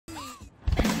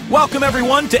Welcome,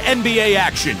 everyone, to NBA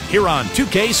action here on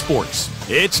 2K Sports.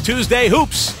 It's Tuesday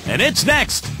Hoops, and it's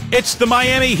next. It's the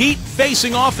Miami Heat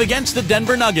facing off against the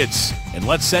Denver Nuggets. And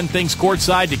let's send things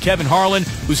courtside to Kevin Harlan,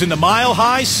 who's in the Mile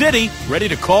High City, ready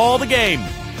to call the game.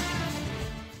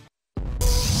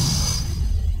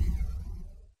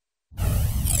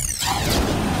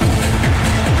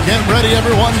 Get ready,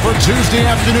 everyone, for Tuesday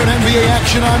afternoon NBA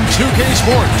action on 2K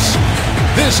Sports.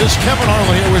 This is Kevin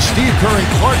Harlan here with Steve Kerr and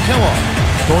Clark Kellogg.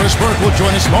 Doris Burke will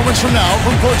join us moments from now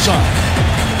from courtside.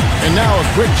 And now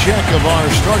a quick check of our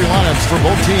starting lineups for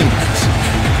both teams.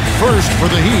 First for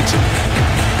the Heat.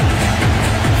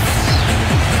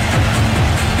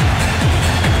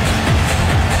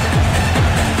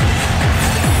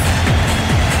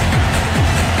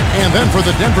 And then for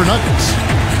the Denver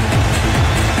Nuggets.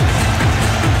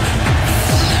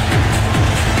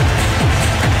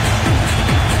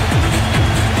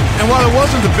 And while it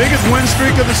wasn't the biggest win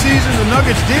streak of the season, the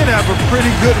Nuggets did have a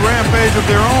pretty good rampage of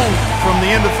their own from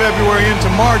the end of February into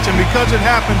March. And because it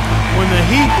happened when the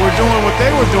Heat were doing what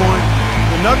they were doing,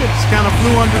 the Nuggets kind of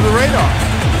flew under the radar.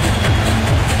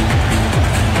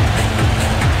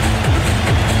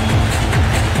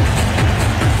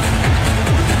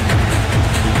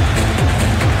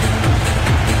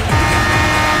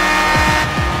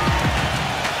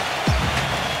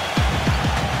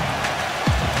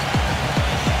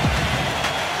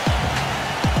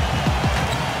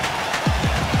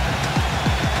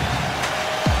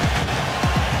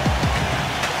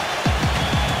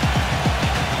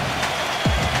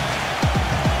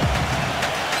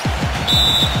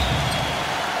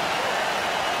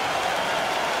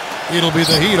 It'll be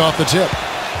the Heat off the tip.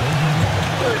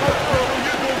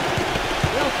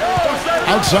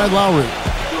 Outside Lowry.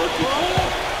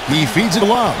 He feeds it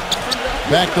along.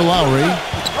 Back to Lowry.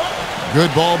 Good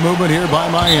ball movement here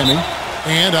by Miami.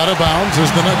 And out of bounds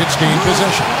as the Nuggets gain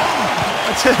possession.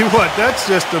 I tell you what, that's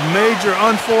just a major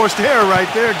unforced error right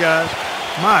there, guys.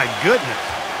 My goodness.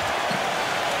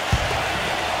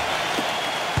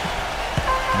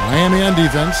 Miami on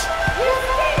defense.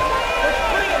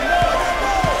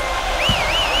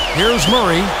 Here's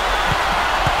Murray.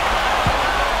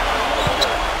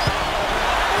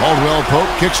 Caldwell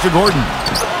Pope kicks to Gordon.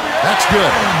 That's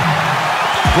good.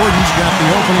 Gordon's got the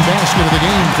opening basket of the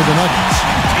game for the Nuggets.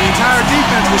 The entire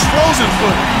defense was frozen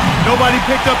footed. Nobody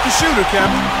picked up the shooter,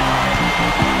 Kevin.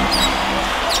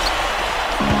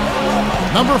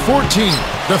 Number 14,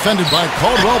 defended by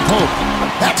Caldwell Pope.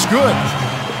 That's good.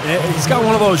 He's got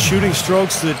one of those shooting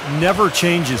strokes that never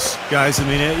changes, guys. I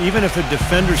mean, even if a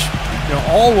defender's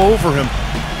all over him,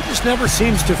 he just never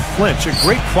seems to flinch. A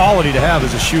great quality to have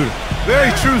as a shooter.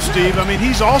 Very true, Steve. I mean,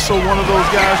 he's also one of those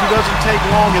guys who doesn't take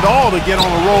long at all to get on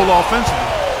a roll offensively.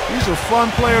 He's a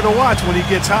fun player to watch when he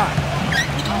gets hot.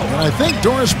 And I think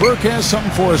Doris Burke has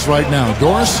something for us right now.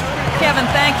 Doris? Kevin,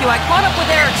 thank you. I caught up with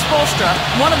Eric Spoelstra.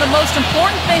 One of the most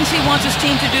important things he wants his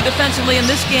team to do defensively in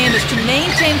this game is to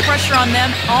maintain pressure on them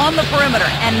on the perimeter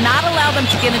and not allow them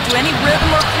to get into any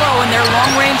rhythm or flow in their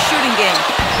long-range shooting game.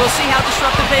 We'll see how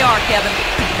disruptive they are, Kevin.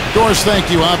 Doris, thank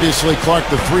you. Obviously, Clark,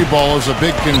 the three ball is a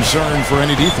big concern for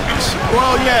any defense.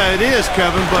 Well, yeah, it is,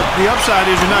 Kevin, but the upside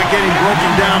is you're not getting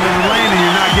broken down in the lane and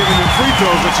you're not giving them free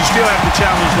throws, but you still have to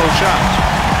challenge those shots.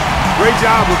 Great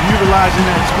job of utilizing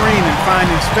that screen and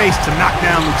finding space to knock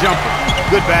down the jumper.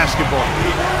 Good basketball.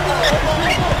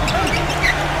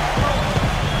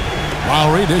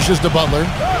 Lowry dishes to Butler.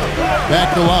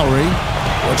 Back to Lowry.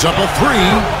 Puts up a three,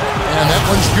 and that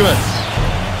one's good.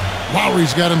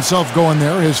 Lowry's got himself going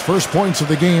there. His first points of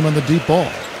the game on the deep ball.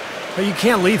 You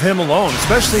can't leave him alone,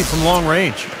 especially from long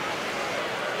range.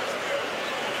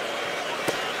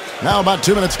 Now about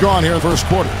 2 minutes gone here in the first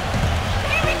quarter.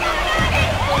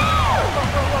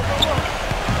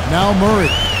 Now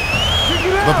Murray.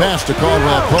 The pass to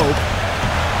Caldwell Pope.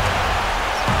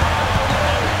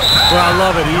 Well, I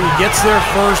love it. He gets there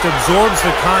first, absorbs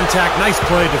the contact. Nice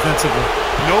play defensively.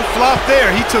 No flop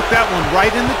there. He took that one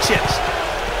right in the chest.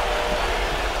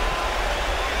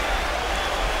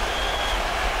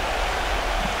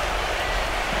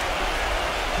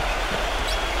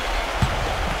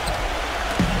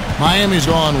 Miami's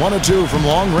gone 1 of 2 from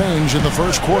long range in the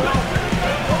first quarter.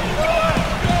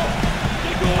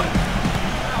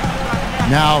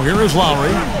 Now here is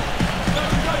Lowry.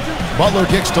 Butler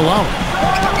kicks to Lowry.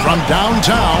 From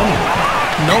downtown,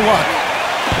 no luck.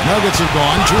 Nuggets have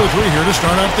gone 2 or 3 here to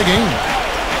start out the game.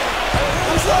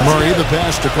 Murray, the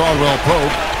pass to Caldwell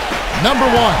Pope. Number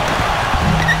 1.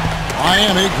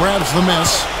 Miami grabs the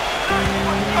miss.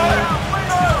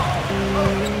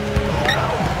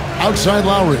 Outside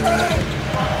Lowry.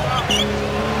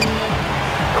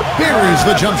 Buries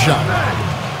the jump shot.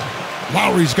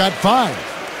 Lowry's got 5.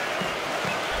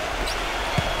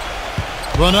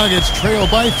 The Nuggets trail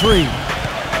by 3.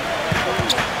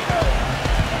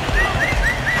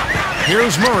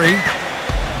 Here's Murray.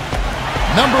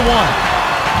 Number 1.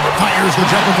 Fires the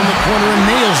jumper from the corner and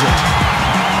nails it.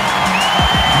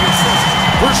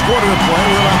 First quarter of play.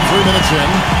 We're about 3 minutes in.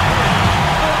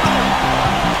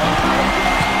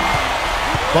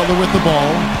 Butler with the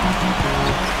ball.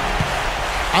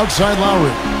 Outside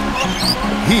Lowry.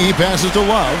 He passes to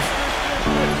Love.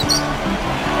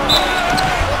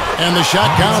 And the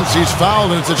shot counts. He's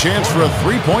fouled, and it's a chance for a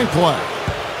 3-point play.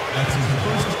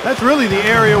 That's really the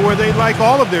area where they like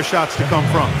all of their shots to come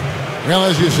from. Well,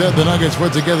 as you said, the Nuggets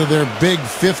put together their big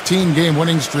 15-game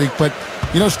winning streak. But,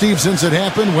 you know, Steve, since it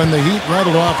happened, when the Heat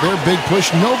rattled off their big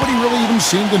push, nobody really even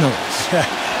seemed to notice.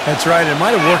 That's right. It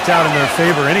might have worked out in their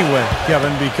favor anyway,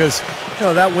 Kevin, because, you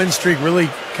know, that win streak really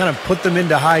kind of put them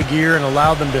into high gear and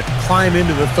allowed them to climb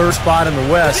into the 3rd spot in the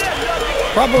West.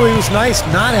 Probably was nice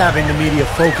not having the media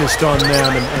focused on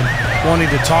them and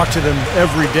wanting to talk to them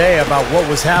every day about what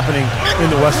was happening in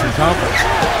the Western Conference.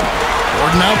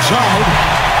 Gordon outside,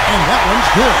 and that one's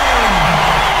good.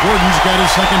 Gordon's got his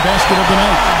 2nd basket of the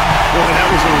night. Boy, that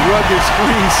was a rugged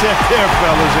screen set there,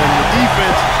 fellas, and the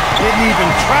defense didn't even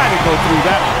try to go through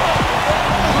that one.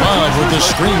 Love with the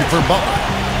screen for Butler.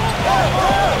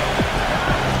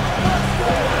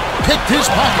 Picked his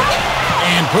pocket,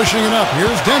 and pushing it up.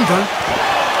 Here's Denver.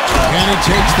 And he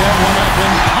takes that one up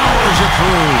and powers it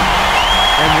through.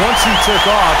 And once he took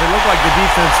off, it looked like the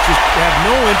defense just had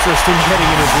no interest in getting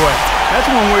in his way. That's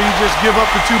one where you just give up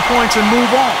the 2 points and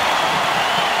move on.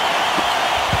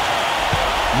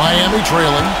 Miami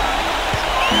trailing.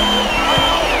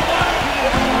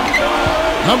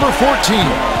 Number 14,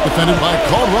 defended by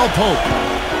Caldwell Pope.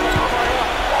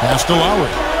 Pass to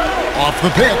Lowry. Off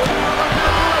the pick.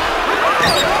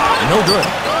 No good.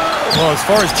 Well, as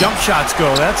far as jump shots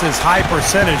go, that's as high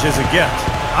percentage as it gets.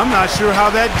 I'm not sure how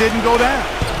that didn't go down.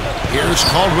 Here's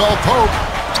Caldwell Pope.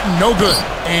 No good.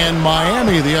 And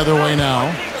Miami the other way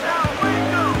now.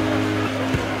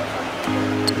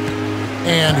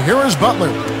 And here is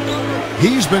Butler.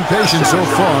 He's been patient so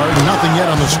far. Nothing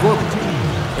yet on the scoreboard.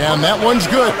 And that one's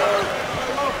good.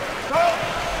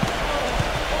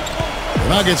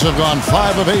 The Nuggets have gone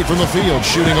 5 of 8 from the field,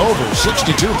 shooting over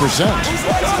 62%.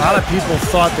 A lot of people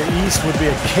thought the East would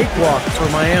be a cakewalk for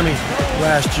Miami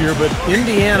last year, but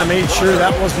Indiana made sure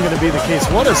that wasn't going to be the case.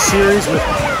 What a series with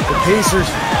the Pacers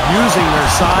using their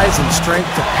size and strength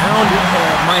to pound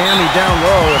Miami down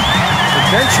low. And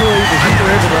eventually, the Heat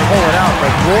were able to hold it out,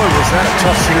 but boy, was that a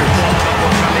tough series.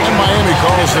 And Miami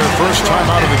calls their first time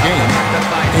out of the game.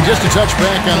 And just to touch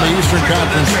back on the Eastern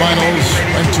Conference Finals,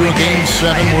 went to a Game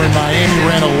 7 where Miami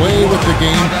ran away with the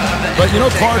game. But, you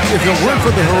know, Clark, if it weren't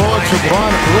for the heroics of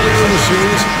Braun earlier in the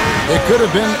series, it could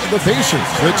have been the Pacers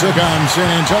that took on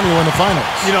San Antonio in the finals.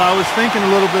 You know, I was thinking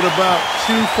a little bit about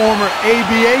 2 former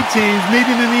ABA teams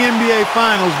meeting in the NBA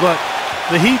Finals, but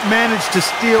the Heat managed to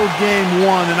steal Game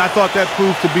 1, and I thought that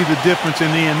proved to be the difference in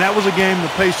the end. That was a game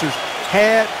the Pacers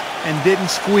had and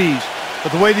didn't squeeze.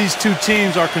 But the way these 2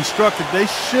 teams are constructed, they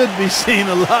should be seeing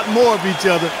a lot more of each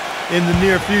other in the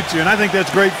near future. And I think that's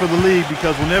great for the league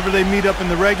because whenever they meet up in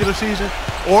the regular season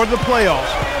or the playoffs,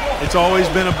 it's always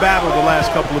been a battle the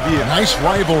last couple of years. Nice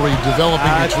rivalry developing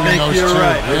between those two. I think you're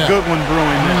right. Yeah. A good one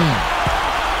brewing there.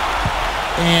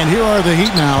 And here are the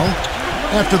Heat now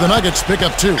after the Nuggets pick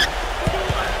up 2.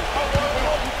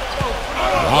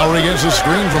 Lowry gets a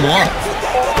screen from Love.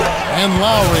 And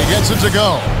Lowry gets it to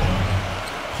go.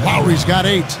 Lowry's got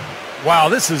 8. Wow,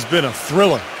 this has been a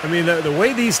thriller. I mean, the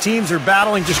way these teams are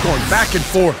battling, just going back and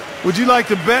forth. Would you like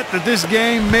to bet that this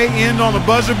game may end on a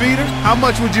buzzer beater? How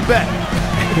much would you bet?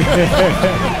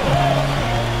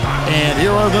 And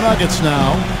here are the Nuggets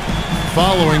now,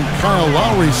 following Kyle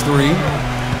Lowry's 3.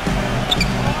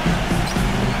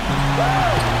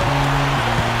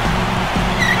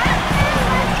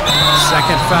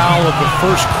 Second foul of the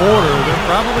first quarter. They're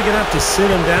probably going to have to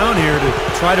sit him down here to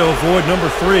try to avoid number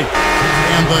 3.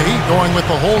 And the Heat going with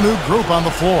the whole new group on the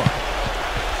floor.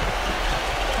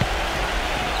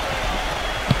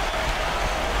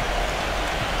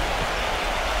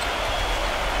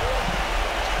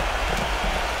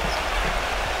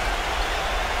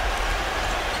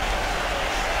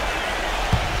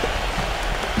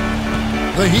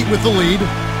 The Heat with the lead.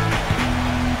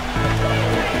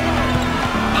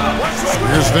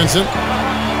 Here's Vincent.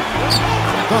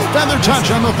 The feather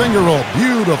touch on the finger roll.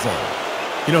 Beautiful.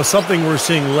 You know, something we're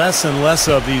seeing less and less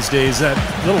of these days, that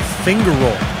little finger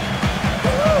roll.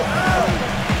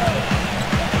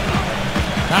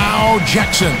 Now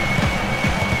Jackson.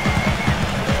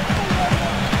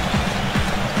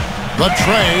 The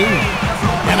tray.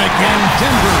 And again,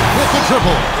 Denver with the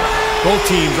triple. Both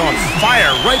teams on fire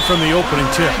right from the opening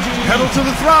tip. Pedal to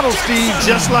the throttle, Steve,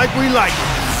 just like we like it.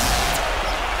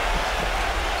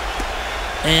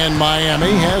 And Miami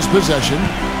has possession.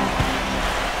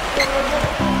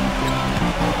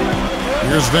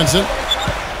 Here's Vincent.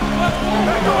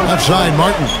 Left side,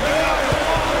 Martin.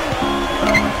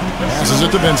 Passes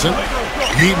it to Vincent.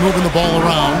 Heat moving the ball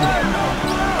around.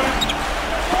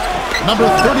 Number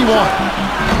 31.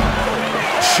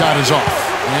 Shot is off.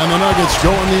 And the Nuggets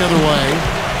going the other way.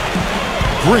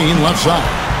 Green left side.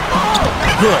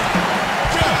 Good.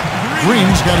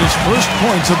 Green's got his first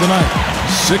points of the night.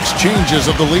 6 changes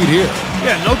of the lead here.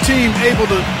 Yeah, no team able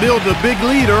to build a big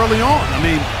lead early on. I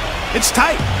mean, it's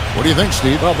tight. What do you think,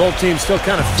 Steve? Well, both teams still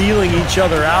kind of feeling each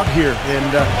other out here, and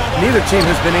neither team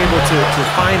has been able to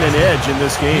find an edge in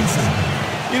this game.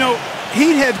 You know,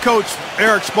 Heat head coach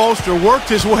Eric Spoelstra worked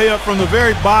his way up from the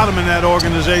very bottom in that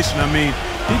organization. I mean,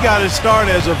 he got his start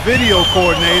as a video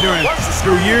coordinator, and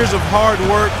through years of hard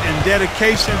work and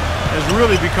dedication has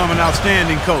really become an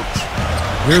outstanding coach.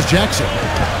 Here's Jackson.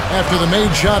 After the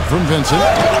made shot from Vincent,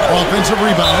 offensive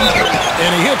rebound,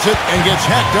 and he hits it and gets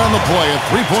hacked on the play. A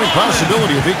 3-point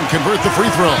possibility if he can convert the free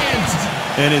throw.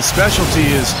 And his specialty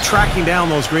is tracking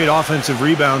down those great offensive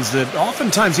rebounds that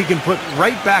oftentimes he can put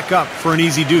right back up for an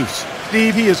easy deuce.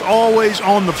 Steve, he is always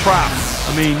on the prowl.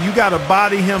 I mean, you got to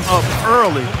body him up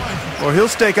early, or he'll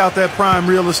stake out that prime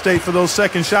real estate for those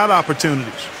second shot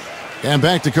opportunities. And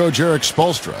back to Coach Eric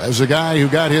Spoelstra. As a guy who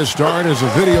got his start as a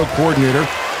video coordinator,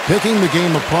 picking the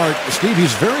game apart, Steve,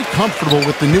 he's very comfortable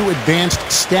with the new advanced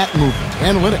stat movement,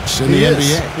 analytics in the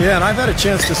NBA. Yeah, and I've had a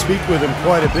chance to speak with him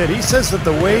quite a bit. He says that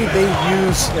the way they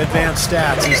use advanced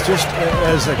stats is just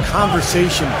as a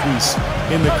conversation piece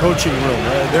in the coaching room.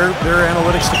 Their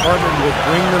analytics department will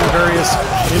bring them various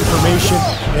information,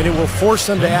 and it will force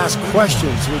them to ask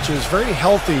questions, which is very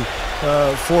healthy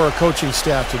for a coaching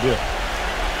staff to do.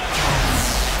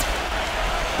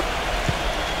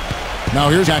 Now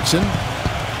here's Jackson.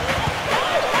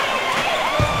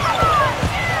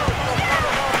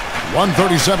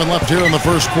 .137 left here in the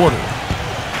first quarter.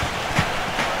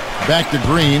 Back to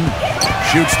Green.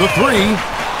 Shoots the 3.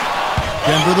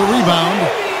 Denver the rebound.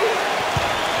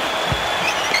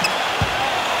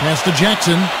 Pass to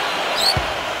Jackson.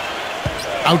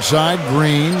 Outside,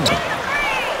 Green.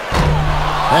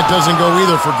 That doesn't go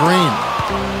either for Green.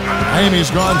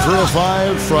 Miami's gone 3 of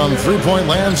 5 from three-point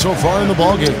land so far in the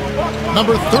ballgame.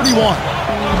 Number 31.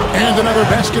 And another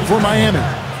basket for Miami.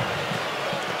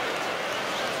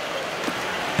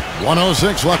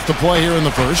 1:06 left to play here in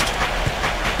the first.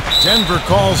 Denver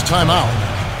calls timeout.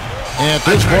 And at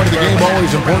this point of the game,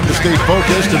 always important to stay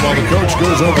focused. And while the coach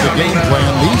goes over the game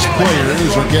plan, these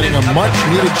players are getting a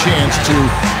much-needed chance to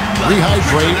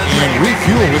rehydrate and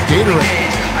refuel with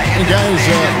Gatorade. And guys,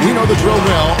 we know the drill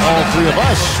well, all 3 of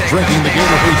us drinking the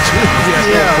Gatorade too.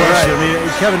 Yeah, right. I mean,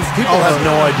 Kevin, people have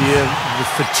no idea the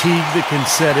fatigue that can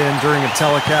set in during a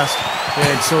telecast.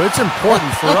 And so it's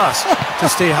important for us to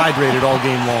stay hydrated all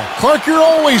game long. Clark, you're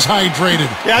always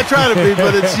hydrated. Yeah, I try to be,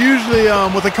 but it's usually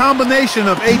with a combination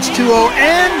of H2O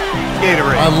and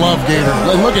Gatorade. I love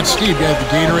Gatorade. Look at Steve. He has the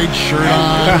Gatorade shirt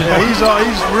on. Yeah, he's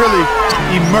really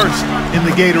immersed in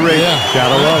the Gatorade. Yeah.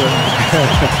 Gotta love it.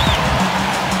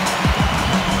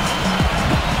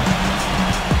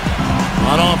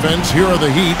 On offense, here are the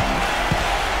Heat.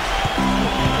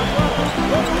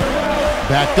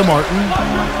 Back to Martin.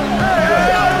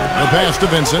 The pass to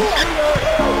Vincent.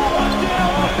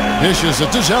 Dishes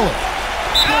it to Zeller.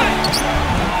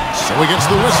 So he gets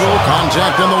the whistle.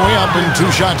 Contact on the way up and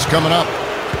 2 shots coming up.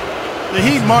 The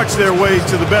Heat marched their way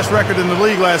to the best record in the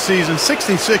league last season,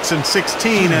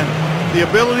 66-16, and the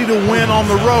ability to win on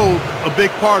the road, a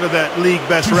big part of that league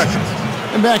best record.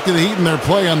 And back to the Heat and their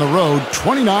play on the road.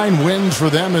 29 wins for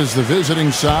them as the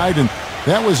visiting side, and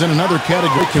that was in another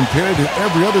category compared to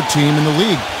every other team in the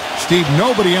league. Steve,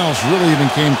 nobody else really even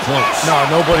came close. No,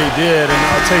 nobody did. And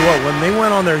I'll tell you what, when they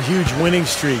went on their huge winning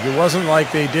streak, it wasn't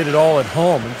like they did it all at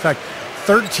home. In fact,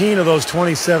 13 of those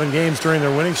 27 games during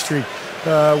their winning streak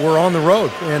were on the road,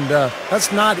 and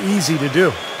that's not easy to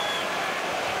do.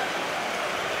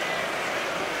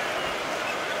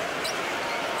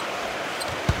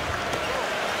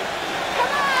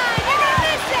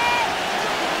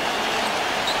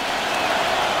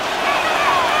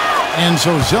 And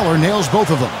so Zeller nails both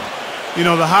of them. You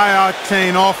know, the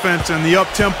high-octane offense and the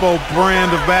up-tempo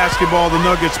brand of basketball the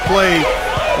Nuggets played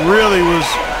really was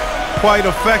quite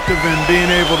effective in being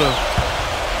able to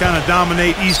kind of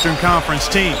dominate Eastern Conference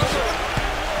teams.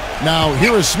 Now,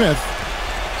 here is Smith.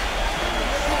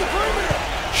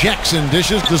 Jackson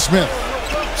dishes to Smith.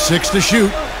 6 to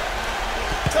shoot.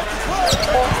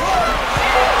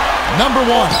 Number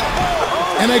one.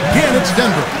 And again, it's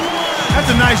Denver. That's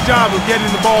a nice job of getting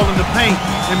the ball in the paint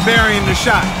and burying the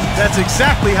shot. That's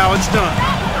exactly how it's done.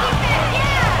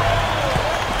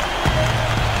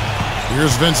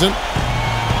 Here's Vincent.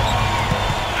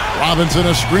 Robinson,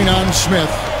 a screen on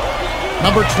Smith.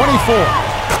 Number 24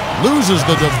 loses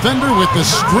the defender with the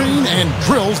screen and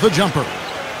drills the jumper.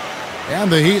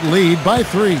 And the Heat lead by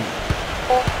 3.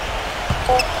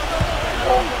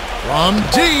 From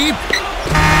deep.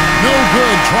 No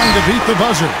good, trying to beat the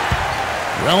buzzer.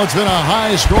 Well, it's been a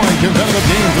high-scoring competitive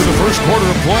game through the first quarter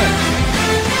of play.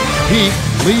 Heat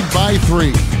lead by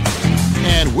 3.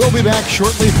 And we'll be back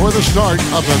shortly for the start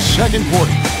of the second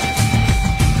quarter.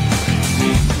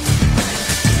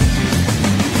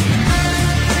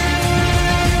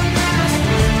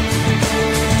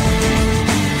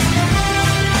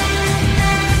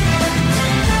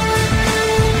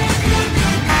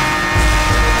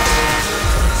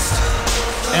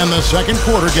 And the second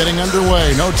quarter getting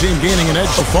underway. No team gaining an edge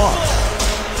so far.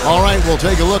 All right, we'll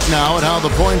take a look now at how the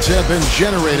points have been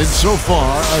generated so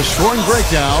far. A scoring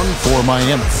breakdown for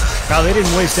Miami. Now, they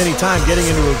didn't waste any time getting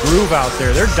into a groove out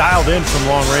there. They're dialed in from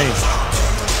long range.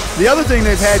 The other thing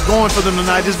they've had going for them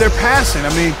tonight is their passing. I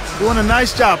mean, doing a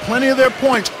nice job. Plenty of their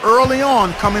points early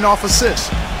on coming off assists.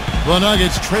 The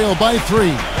Nuggets trail by 3.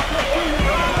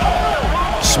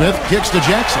 Smith kicks to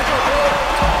Jackson.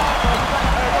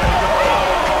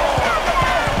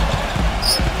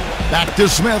 Back to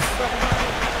Smith.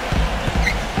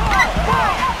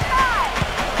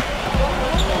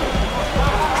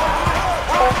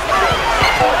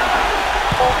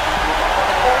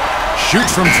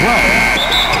 Shoots from 12.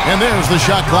 And there's the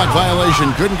shot clock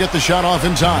violation. Couldn't get the shot off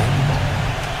in time.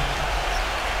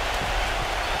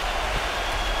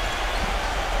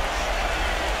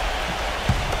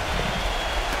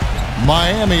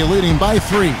 Miami leading by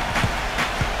 3.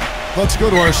 Let's go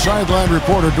to our sideline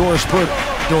reporter, Doris Purdy.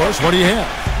 Doris, what do you have?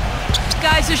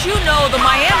 Guys, as you know, the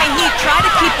Miami Heat try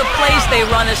to keep the plays they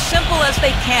run as simple as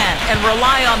they can and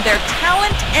rely on their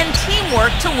talent and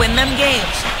teamwork to win them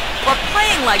games. But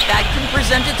playing like that can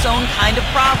present its own kind of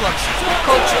problems.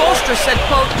 Coach Spoelstra said,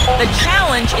 quote, "The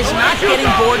challenge is not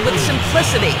getting bored with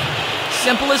simplicity.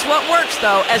 Simple is what works,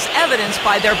 though, as evidenced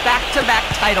by their back-to-back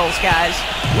titles, guys."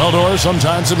 Well, Doris,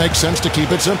 sometimes it makes sense to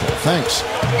keep it simple. Thanks.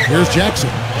 Here's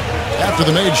Jackson. After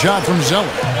the made shot from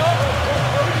Zeller.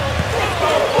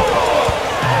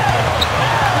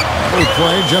 We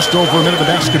played just over a minute of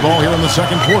basketball here in the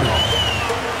second quarter.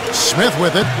 Smith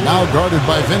with it, now guarded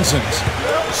by Vincent.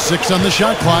 6 on the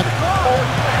shot clock.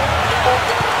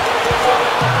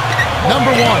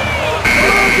 Number 1.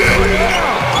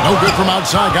 No good from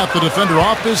outside. Got the defender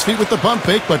off his feet with the pump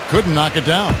fake, but couldn't knock it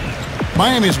down.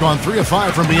 Miami's gone 3 of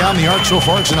 5 from beyond the arc so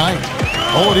far tonight.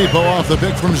 Oladipo off the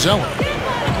pick from Zeller.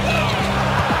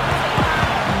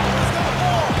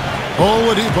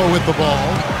 Oladipo with the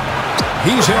ball.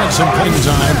 He's had some playing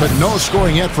time, but no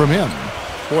scoring yet from him.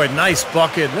 Boy, nice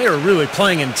bucket. They are really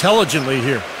playing intelligently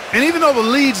here. And even though the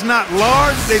lead's not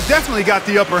large, they've definitely got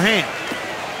the upper hand.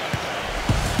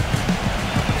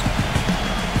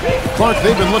 Clark,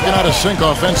 they've been looking out of sync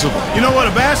offensively. You know what?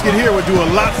 A basket here would do a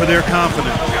lot for their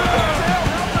confidence.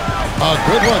 A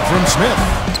good look from Smith.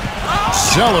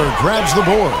 Zeller grabs the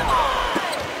board.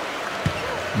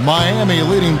 Miami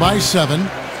leading by 7.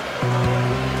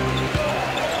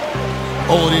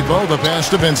 Oladipo, the pass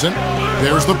to Vincent.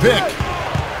 There's the pick.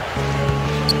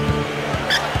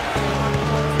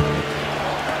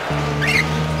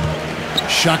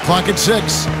 Shot clock at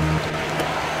 6.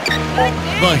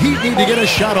 The Heat need to get a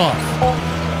shot off.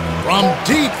 From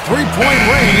deep three-point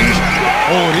range,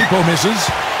 Oladipo misses.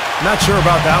 Not sure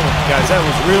about that one, guys. That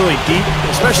was really deep,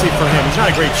 especially for him. He's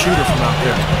not a great shooter from out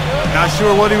there. Not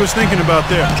sure what he was thinking about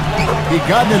there. He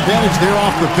got an advantage there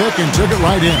off the pick and took it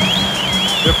right in.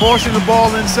 They're forcing the ball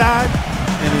inside,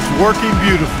 and it's working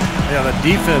beautifully. Yeah, the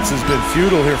defense has been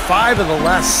futile here. 5 of the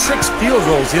last 6 field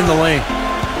goals in the lane.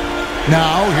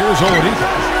 Now, here's Oladipo.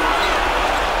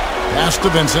 Pass to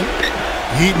Vincent.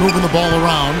 Heat moving the ball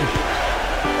around.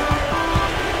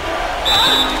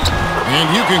 And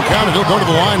you can count it. He'll go to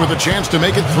the line with a chance to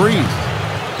make it 3.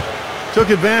 Took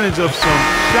advantage of some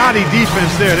shoddy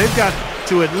defense there. They've got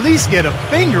to at least get a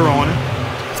finger on it.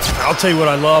 I'll tell you what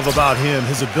I love about him.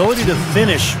 His ability to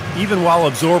finish even while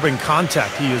absorbing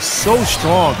contact. He is so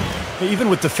strong. Even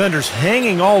with defenders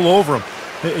hanging all over him,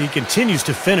 he continues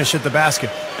to finish at the basket.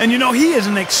 And, you know, he is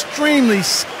an extremely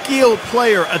skilled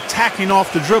player attacking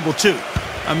off the dribble, too.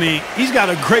 I mean, he's got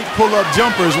a great pull-up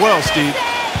jumper as well, Steve.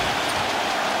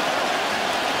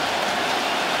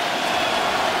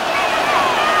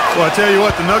 Well, I tell you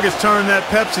what, the Nuggets turned that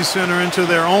Pepsi Center into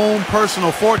their own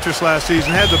personal fortress last season.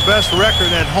 Had the best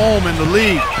record at home in the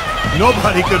league.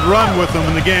 Nobody could run with them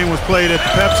when the game was played at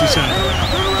the Pepsi Center.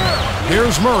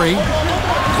 Here's Murray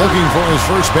looking for his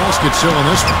first basket still in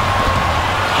this one.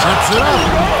 Taps it up.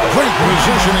 Great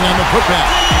positioning on the putback.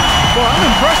 Well, I'm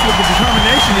impressed with the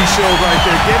determination he showed right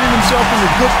there. Getting himself in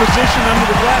a good position under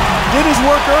the glass. Did his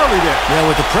work early there. Yeah,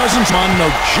 with the presence on, know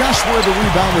just where the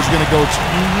rebound was going to go to.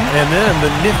 And then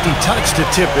the nifty touch to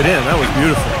tip it in. That was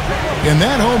beautiful. In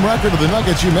that home record of the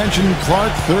Nuggets, you mentioned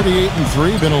Clark,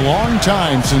 38-3. Been a long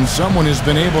time since someone has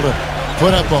been able to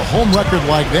put up a home record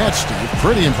like that, Steve.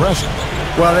 Pretty impressive.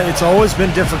 Well, it's always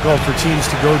been difficult for teams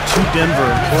to go to Denver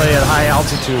and play at high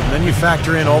altitude. And then you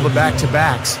factor in all the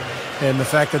back-to-backs and the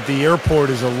fact that the airport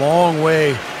is a long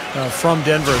way from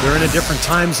Denver. They're in a different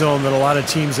time zone than a lot of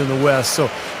teams in the West. So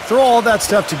throw all that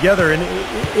stuff together, and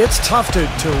it's tough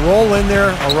to roll in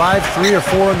there, arrive 3 or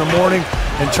 4 in the morning,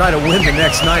 and try to win the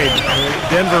next night.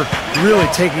 Denver really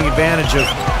taking advantage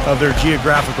of their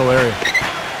geographical area.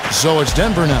 So it's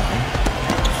Denver now,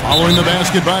 following the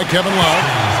basket by Kevin Love,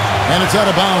 and it's out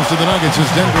of bounds to the Nuggets as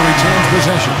Denver retains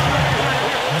possession.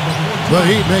 The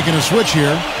Heat making a switch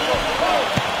here.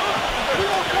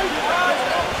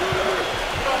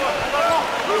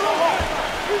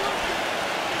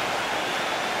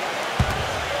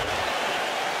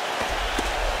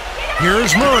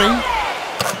 Here's Murray,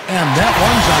 and that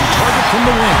one's on target from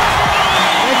the wing.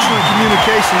 Excellent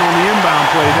communication on the inbound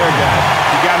play there, guys.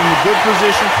 He got in a good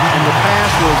position, and the pass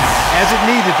was as it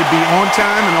needed to be, on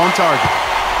time and on target.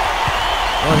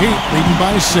 The Heat leading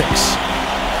by 6.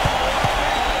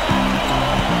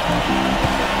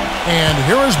 And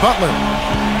here is Butler.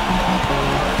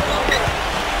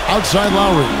 Outside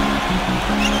Lowry.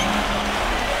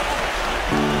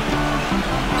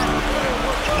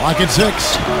 Lock at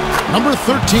 6. Number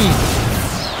 13.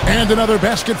 And another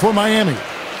basket for Miami.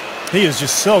 He is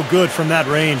just so good from that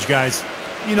range, guys.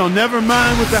 You know, never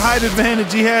mind with the height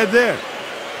advantage he had there.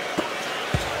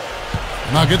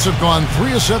 Nuggets have gone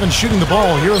 3 of 7 shooting the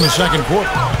ball here in the second quarter.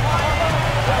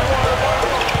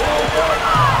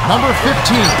 Number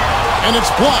 15. And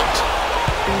it's blocked.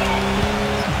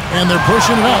 And they're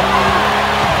pushing it up.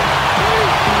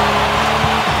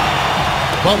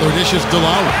 Butler dishes to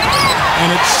Lowry. And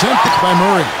it's sent by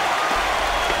Murray.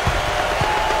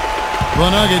 The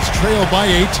Nuggets trail by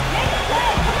 8.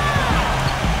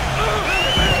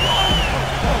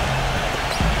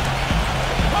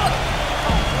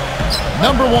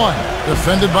 Number 1,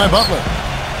 defended by Butler.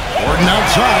 Gordon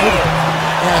outside,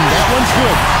 and that one's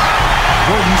good.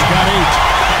 Gordon's got 8.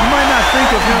 You might not think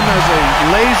of him as a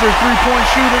laser three-point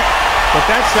shooter, but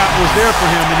that shot was there for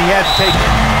him, and he had to take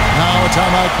it. Now a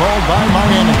timeout called by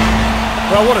Miami.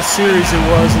 Well, what a series it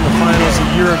was in the finals a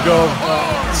year ago.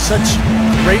 Such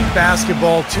great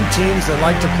basketball. Two teams that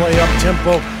like to play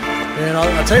up-tempo. And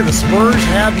I'll tell you, the Spurs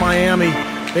had Miami.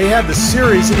 They had the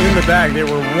series in the bag. They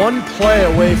were one play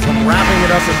away from wrapping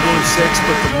it up in Game 6,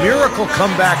 but the miracle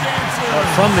comeback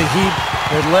from the Heat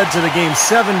that led to the Game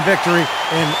 7 victory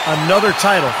and another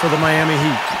title for the Miami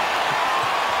Heat.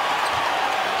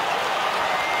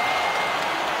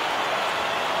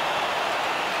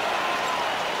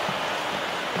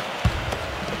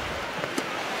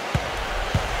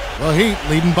 The Heat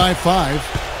leading by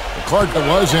 5. Clark, that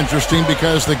was interesting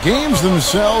because the games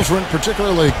themselves weren't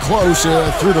particularly close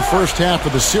through the first half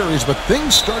of the series, but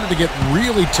things started to get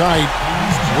really tight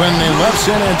when they left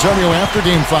San Antonio after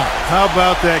Game 5. How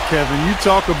about that, Kevin? You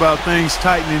talk about things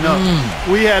tightening up.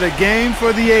 We had a game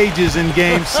for the ages in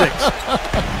Game 6.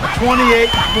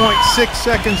 28.6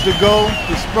 seconds to go.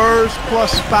 The Spurs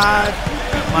plus 5.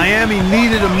 Miami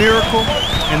needed a miracle,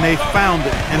 and they found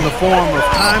it in the form of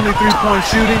timely three-point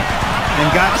shooting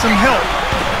and got some help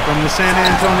from the San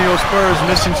Antonio Spurs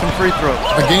missing some free throws.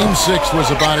 A Game 6 was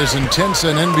about as intense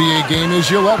an NBA game as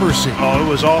you'll ever see. Oh, it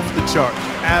was off the chart.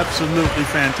 Absolutely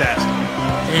fantastic.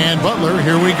 And Butler,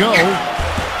 here we go.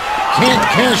 Can't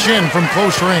cash in from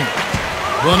close range.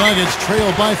 The Nuggets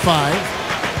trail by 5.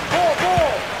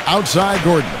 Outside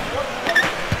Gordon.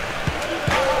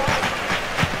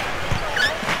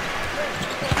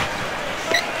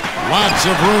 Lots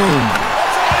of room.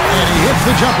 And he hits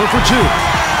the jumper for 2.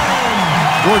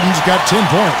 Gordon's got 10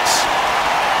 points.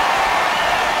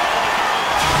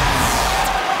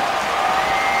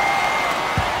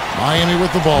 Miami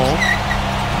with the ball.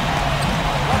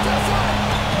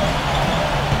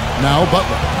 Now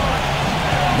Butler.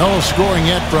 No scoring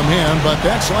yet from him, but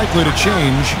that's likely to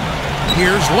change.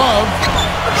 Here's Love.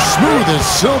 Smooth as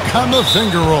silk on the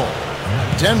finger roll.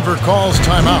 Denver calls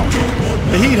timeout.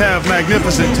 The Heat have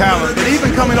magnificent talent, but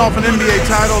even coming off an NBA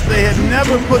title, they had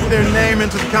never put their name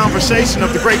into the conversation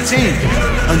of the great team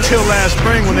until last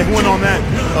spring when they went on that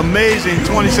amazing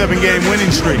 27-game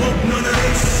winning streak.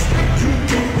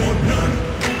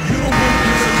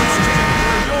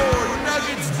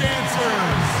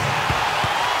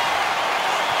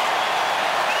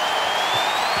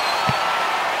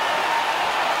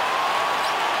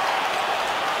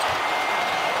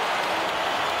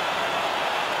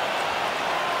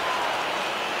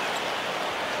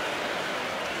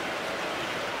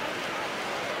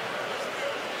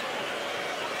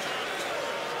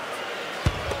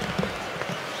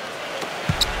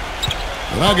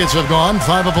 The Nuggets have gone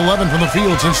 5 of 11 from the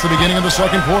field since the beginning of the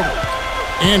second quarter.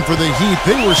 And for the Heat,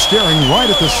 they were staring right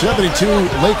at the 72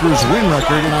 Lakers win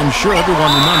record, and I'm sure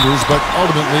everyone remembers, but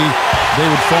ultimately they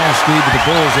would fall, Steve, to the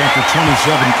Bulls after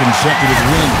 27 consecutive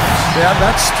wins. Yeah,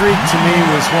 that streak to me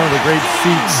was one of the great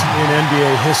feats in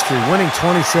NBA history. Winning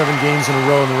 27 games in a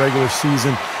row in the regular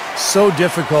season, so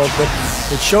difficult, but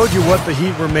it showed you what the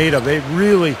Heat were made of. They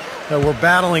really were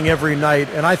battling every night,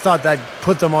 and I thought that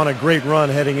put them on a great run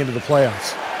heading into the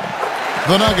playoffs.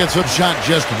 The Nuggets have shot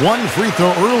just one free throw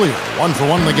earlier, 1 for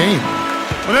 1 in the game.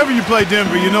 Whenever you play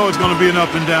Denver, you know it's going to be an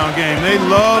up-and-down game.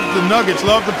 The Nuggets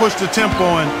love to push the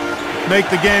tempo and make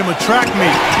the game a track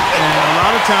meet. And a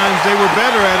lot of times they were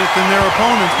better at it than their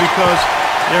opponents because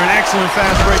they're an excellent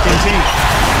fast-breaking team.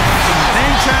 Some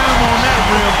hang time on that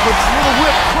rim puts a little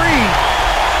whipped cream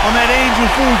on that angel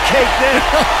food cake there.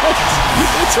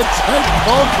 It's a tight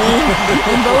ball game,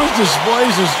 and those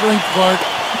displays of strength, Clark,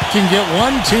 can get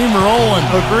one team rolling.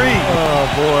 Agreed. Oh,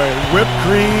 boy. Whipped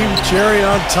cream, cherry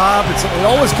on top. It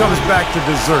always comes back to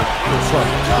dessert. It's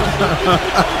like...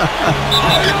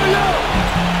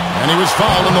 And he was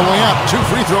fouled on the way up. 2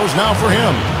 free throws now for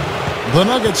him. The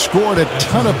Nuggets scored a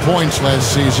ton of points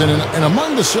last season, and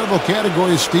among the several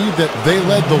categories, Steve, that they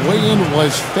led the way in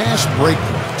was fast break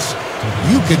points.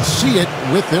 You could see it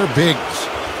with their bigs.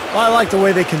 Well, I like the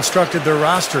way they constructed their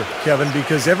roster, Kevin,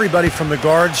 because everybody from the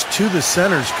guards to the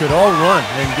centers could all run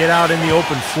and get out in the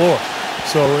open floor.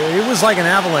 So it was like an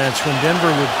avalanche when Denver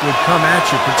would come at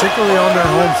you, particularly on their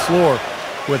home floor,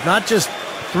 with not just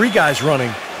 3 guys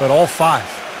running, but all 5.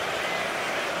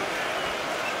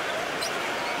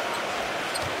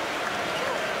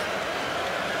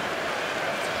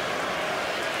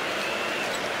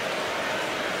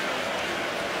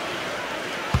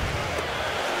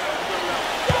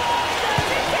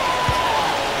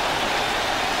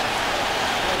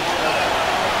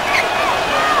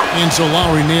 And so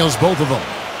Lowry nails both of them.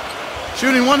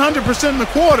 Shooting 100% in the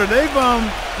quarter.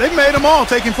 They've made them all,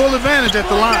 taking full advantage at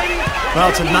the line.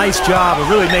 Well, it's a nice job of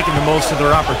really making the most of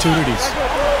their opportunities.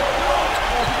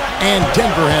 And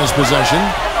Denver has possession,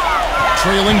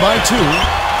 trailing by 2.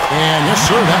 And yes,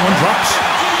 sir, that one drops.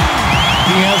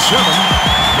 He has 7.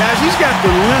 Guys, he's got the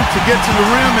length to get to the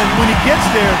rim, and when he gets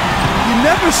there, you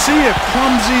never see a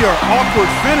clumsy or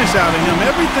awkward finish out of him.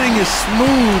 Everything is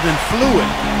smooth and fluid.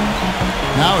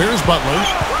 Now here's Butler.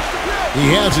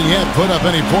 He hasn't yet put up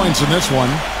any points in this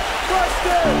one.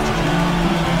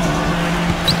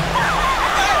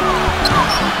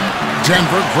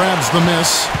 Denver grabs the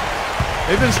miss.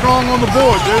 They've been strong on the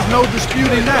board. There's no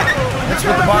disputing that. That's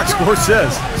what the box score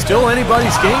says. Still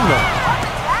anybody's game, though.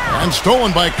 And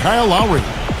stolen by Kyle Lowry.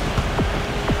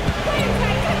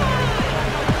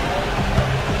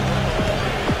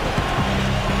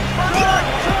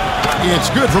 It's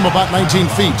good from about 19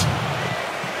 feet.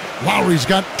 Lowry's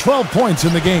got 12 points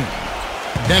in the game.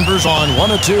 Denver's on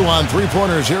 1 of 2 on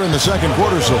 3-pointers here in the second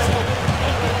quarter so far.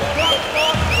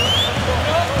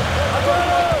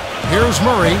 Here's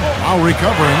Murray, Lowry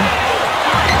covering.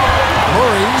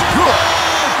 Murray's good.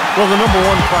 Well, the number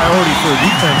one priority for a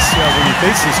defense when you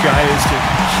face this guy is to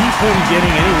keep him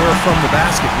getting anywhere from the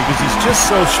basket because he's just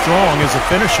so strong as a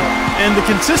finisher. And the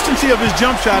consistency of his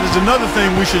jump shot is another thing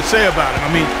we should say about him.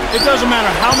 I mean, it doesn't matter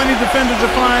how many defenders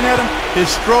are flying at him, his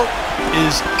stroke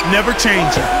is never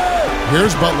changing.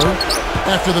 Here's Butler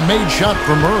after the made shot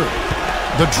from Murray.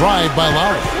 The drive by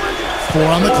Lowry. 4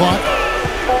 on the clock.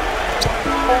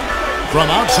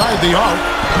 From outside the arc,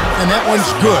 and that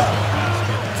one's good.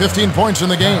 15 points in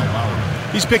the game.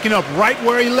 He's picking up right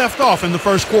where he left off in the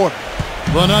first quarter.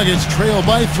 The Nuggets trail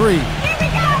by 3.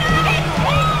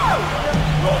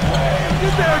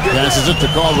 Passes it to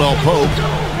Caldwell Pope.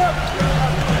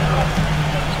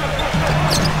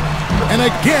 And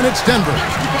again, it's Denver.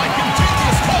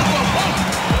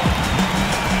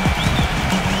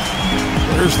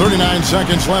 There's 39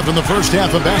 seconds left in the first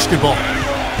half of basketball.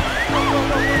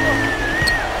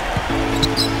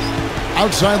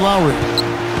 Outside Lowry.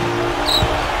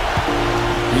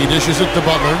 He dishes it to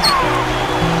Butler.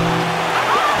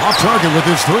 Off target with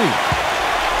his three.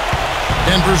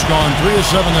 Denver's gone 3 of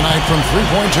 7 tonight from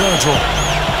three-point territory.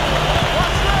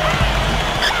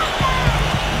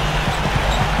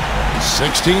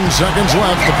 16 seconds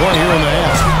left to play here in the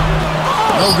half.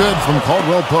 No good from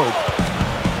Caldwell Pope.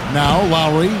 Now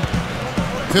Lowry.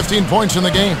 15 points in the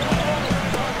game.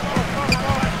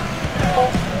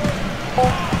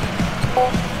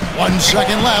 One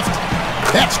second left.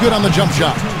 That's good on the jump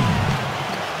shot.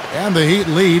 And the Heat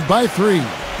lead by 3.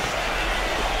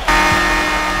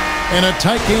 And a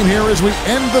tight game here as we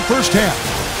end the first half.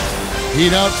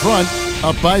 Heat out front,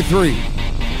 up by 3.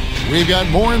 We've got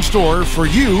more in store for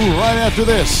you right after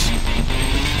this.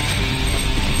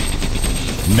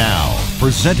 Now,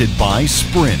 presented by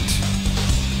Sprint.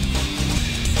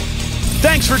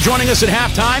 Thanks for joining us at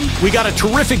halftime. We got a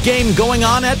terrific game going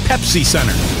on at Pepsi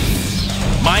Center.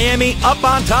 Miami up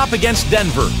on top against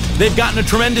Denver. They've gotten a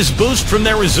tremendous boost from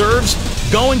their reserves,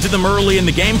 going to them early in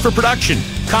the game for production.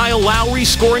 Kyle Lowry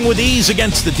scoring with ease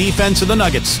against the defense of the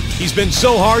Nuggets. He's been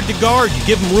so hard to guard. You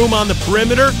give him room on the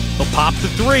perimeter, he'll pop the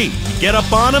three. You get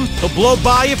up on him, he'll blow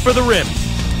by you for the rim.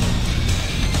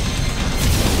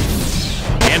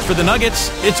 And for the Nuggets,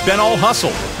 it's been all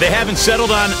hustle. They haven't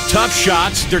settled on tough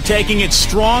shots. They're taking it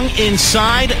strong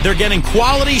inside. They're getting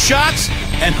quality shots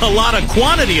and a lot of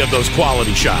quantity of those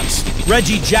quality shots.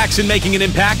 Reggie Jackson making an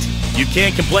impact. You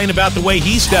can't complain about the way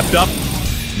he stepped up.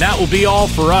 That will be all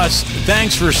for us.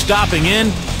 Thanks for stopping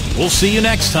in. We'll see you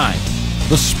next time.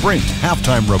 The Sprint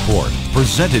Halftime Report,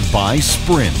 presented by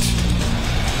Sprint.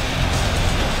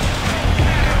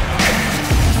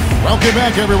 Welcome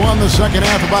back, everyone. The second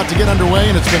half about to get underway,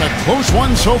 and it's been a close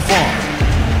one so far.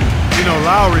 You know,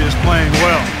 Lowry is playing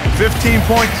well. 15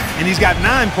 points, and he's got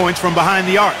 9 points from behind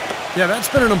the arc. Yeah, that's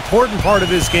been an important part of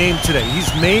his game today.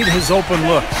 He's made his open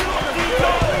looks.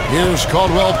 Here's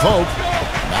Caldwell Pope.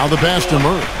 Now the pass to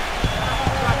Murray.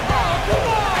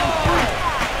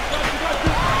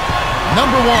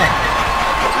 Number 1.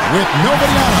 With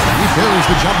nobody on him, he buries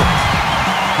the jumper.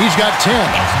 He's got 10.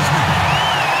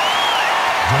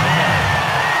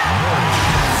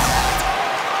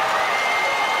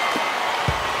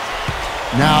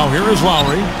 Now here is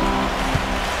Lowry.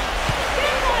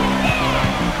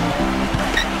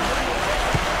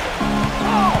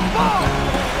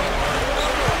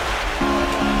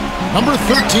 Number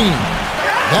 13.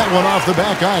 That one off the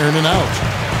back iron and out.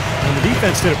 And the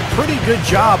defense did a pretty good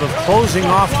job of closing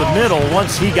off the middle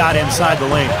once he got inside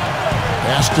the lane.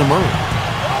 Pass to Murray.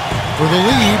 For the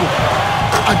lead.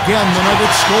 Again, the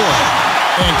Nuggets score.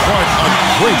 And quite a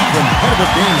great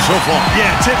competitive game so far.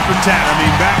 Yeah, tit for tat. I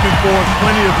mean, back and forth,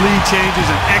 plenty of lead changes,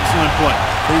 and excellent play.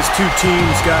 These two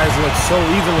teams, guys, look so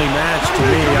evenly matched to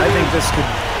me. I think this could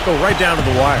go right down to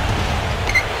the wire.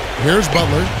 Here's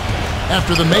Butler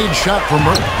after the made shot from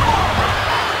Murray.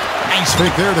 Nice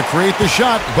fake there to create the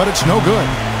shot, but it's no good.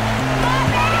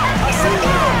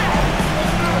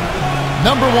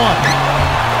 Number 1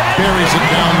 buries it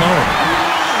down low.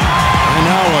 And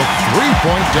now a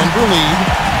 3-point Denver lead.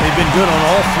 They've been good on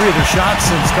all 3 of their shots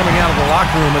since coming out of the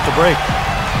locker room at the break.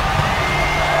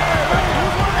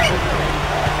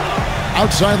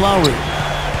 Outside Lowry.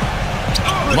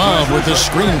 Love with the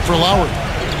screen for Lowry.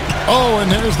 Oh,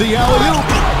 and there's the alley-oop.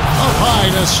 Up high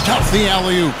to stuff the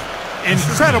alley-oop.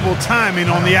 Incredible timing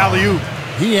on the alley-oop.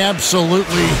 He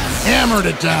absolutely hammered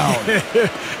it down.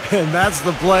 And that's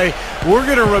the play we're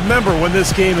going to remember when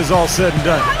this game is all said and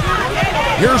done.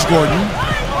 Here's Gordon.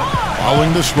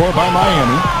 Following the score by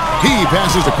Miami. He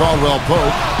passes to Caldwell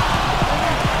Pope.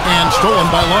 And stolen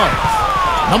by Love.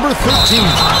 Number 13.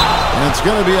 And it's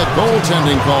going to be a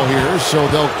goaltending call here, so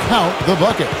they'll count the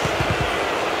bucket.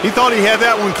 He thought he had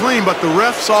that one clean, but the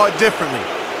ref saw it differently.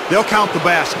 They'll count the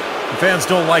basket. The fans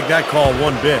don't like that call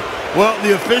one bit. Well,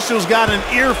 the officials got an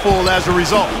earful as a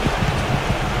result.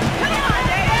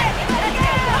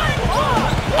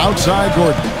 Outside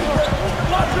Gordon.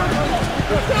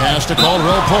 Pass to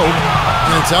Caldwell Pope.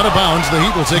 And it's out of bounds. The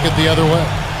Heat will take it the other way.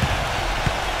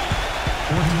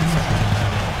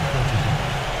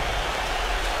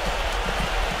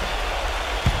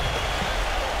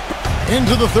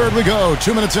 Into the third we go.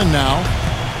 2 minutes in now.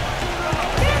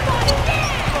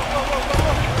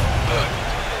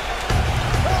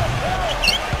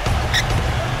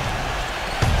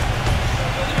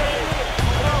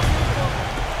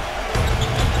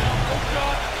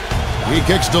 He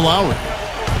kicks to Lowry.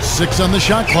 6 on the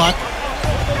shot clock.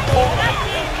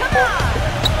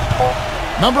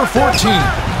 Number 14.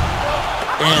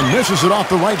 And misses it off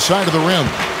the right side of the rim.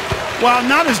 While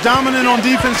not as dominant on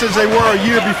defense as they were a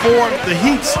year before, the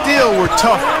Heat still were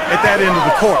tough at that end of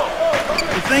the court.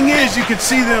 The thing is, you could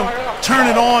see them turn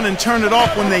it on and turn it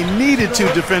off when they needed to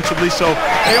defensively, so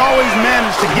they always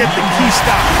managed to get the key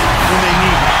stops when they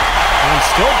needed it. And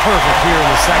still perfect here in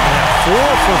the second half. 4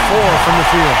 for 4 from the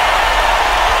field.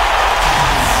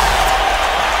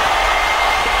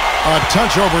 A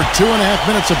touch over 2.5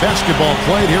 minutes of basketball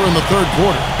played here in the third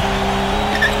quarter.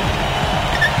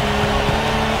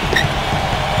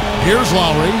 Here's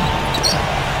Lowry.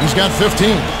 He's got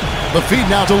 15. The feed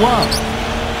now to Love.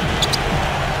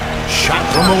 Shot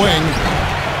from the wing.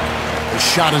 The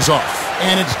shot is off.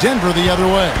 And it's Denver the other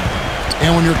way.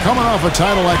 And when you're coming off a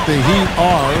title like the Heat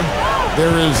are,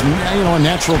 there is, a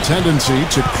natural tendency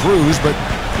to cruise. But,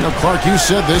 Clark, you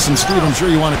said this, and Steve, I'm sure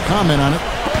you want to comment on it.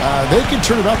 They can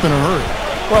turn it up in a hurry.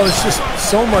 Well, there's just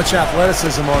so much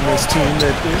athleticism on this team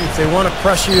that if they want to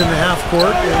pressure you in the half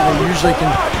court, they usually can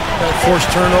force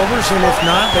turnovers, and if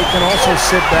not, they can also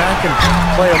sit back and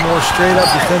play a more straight-up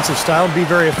defensive style and be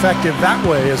very effective that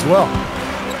way as well.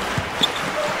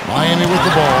 Miami with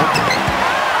the ball.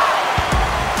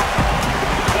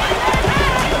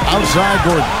 Outside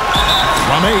Gordon.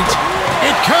 From 8.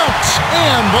 It counts,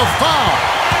 and the foul.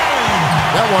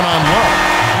 That one on Love.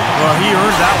 Well, he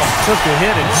earned that one. Took the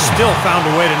hit and still found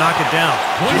a way to knock it down.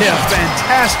 Yeah,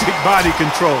 fantastic body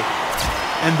control.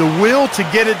 And the will to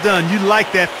get it done. You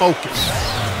like that focus.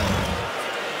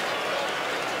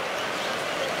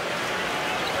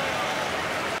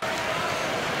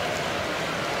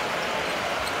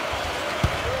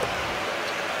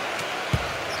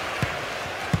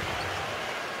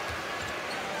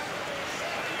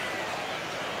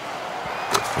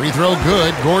 Free throw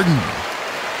good, Gordon.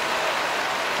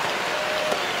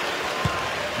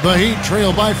 The Heat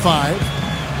trail by 5.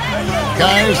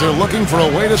 Guys are looking for a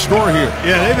way to score here.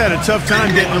 Yeah, they've had a tough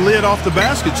time getting the lid off the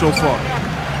basket so far.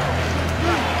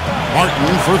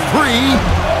 Martin for 3.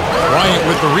 Bryant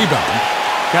with the rebound.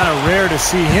 Kind of rare to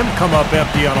see him come up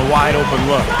empty on a wide open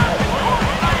look.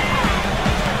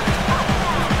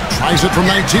 Tries it from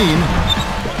 19.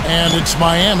 And it's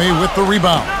Miami with the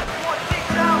rebound.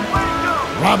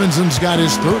 Robinson's got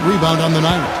his 3rd rebound on the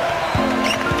night.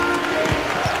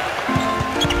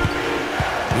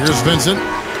 Here's Vincent.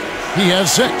 He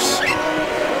has 6.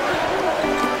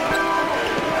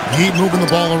 Heat moving the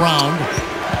ball around.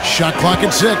 Shot clock at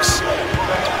 6.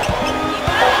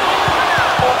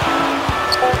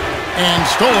 And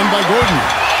stolen by Gordon.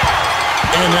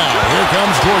 And now here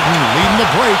comes Gordon leading the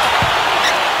break.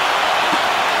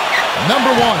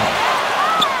 Number 1.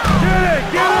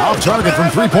 Off target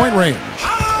from 3-point range.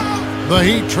 The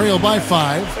Heat trail by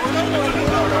 5.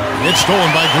 It's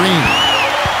stolen by Green.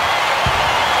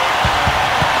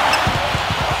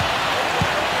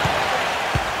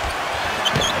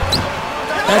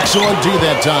 Excellent D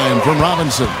that time from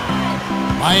Robinson.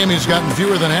 Miami's gotten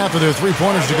fewer than half of their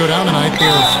three-pointers to go down tonight.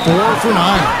 They're 4 for 9.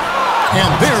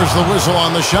 And there's the whistle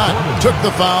on the shot. Took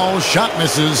the foul. Shot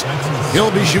misses.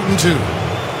 He'll be shooting 2.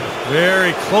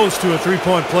 Very close to a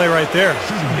three-point play right there.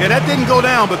 Yeah, that didn't go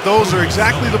down, but those are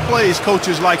exactly the plays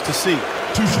coaches like to see.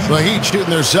 The Heat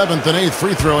shooting their 7th and 8th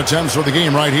free throw attempts for the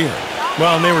game right here.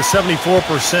 Well, and they were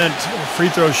 74% free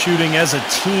throw shooting as a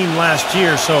team last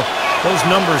year, so those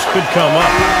numbers could come up.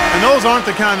 And those aren't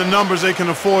the kind of numbers they can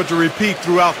afford to repeat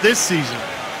throughout this season.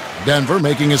 Denver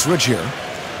making a switch here.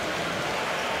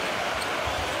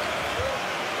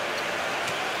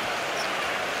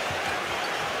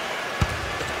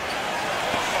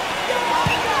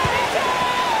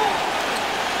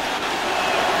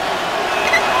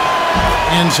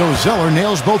 And so Zeller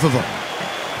nails both of them.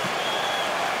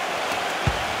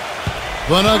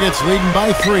 The Nuggets leading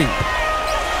by 3.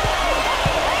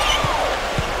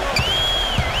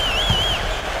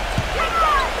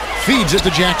 Feeds it to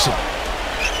Jackson.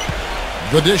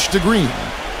 The dish to Green.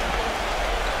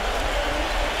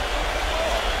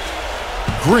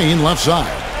 Green left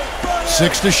side.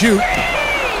 6 to shoot.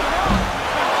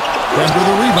 Denver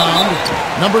the rebound.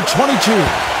 Number 22.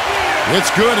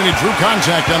 It's good, and he drew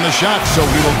contact on the shot, so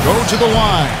he will go to the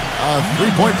line. A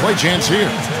 3-point play chance here.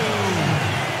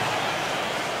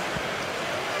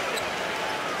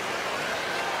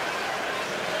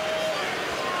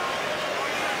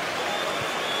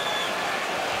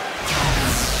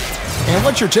 And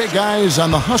what's your take, guys,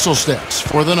 on the hustle stats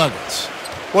for the Nuggets?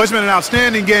 Well, it's been an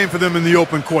outstanding game for them in the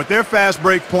open court. Their fast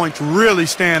break points really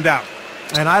stand out.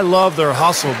 And I love their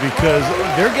hustle because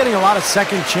they're getting a lot of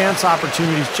second chance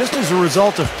opportunities just as a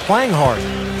result of playing hard.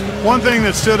 One thing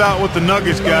that stood out with the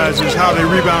Nuggets guys is how they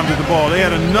rebounded the ball. They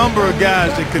had a number of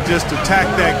guys that could just attack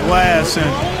that glass. And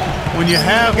when you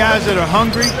have guys that are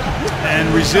hungry and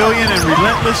resilient and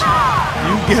relentless,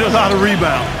 you get a lot of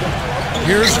rebound.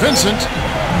 Here's Vincent.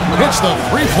 Hits the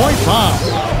 3-point foul.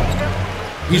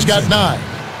 He's got 9.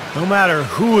 No matter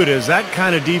who it is, that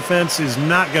kind of defense is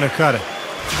not going to cut it.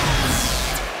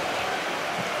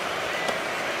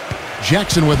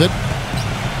 Jackson with it.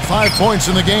 5 points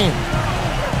in the game.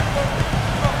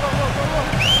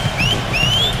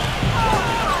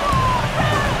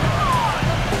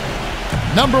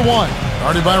 Number 1,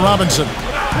 guarded by Robinson.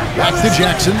 Back to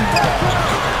Jackson.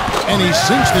 And he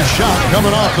sinks the shot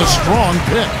coming off the strong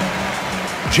pick.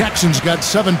 Jackson's got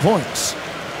 7 points.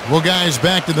 Well, guys,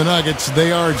 back to the Nuggets.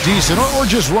 They are decent or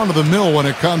just run-of-the-mill when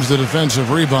it comes to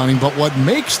defensive rebounding. But what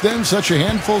makes them such a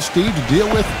handful, Steve, to deal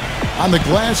with on the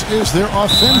glass is their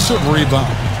offensive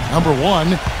rebound. Number 1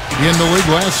 in the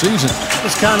league last season.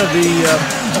 It's kind of the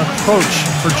approach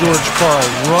for George Karl.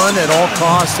 Run at all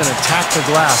costs and attack the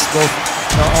glass, both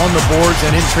on the boards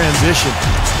and in transition.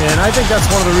 And I think that's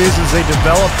one of the reasons they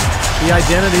developed the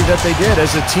identity that they did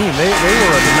as a team. They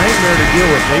were a nightmare to deal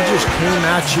with. They just came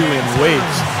at you in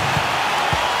waves.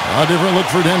 A different look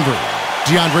for Denver.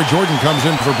 DeAndre Jordan comes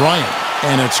in for Bryant.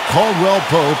 And it's Caldwell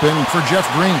Pope in for Jeff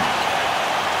Green.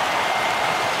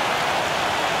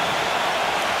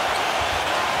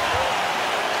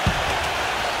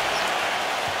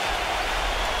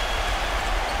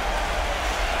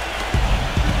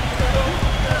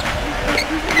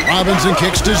 Robinson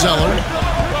kicks to Zeller.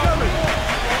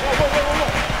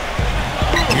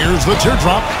 Here's the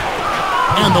teardrop.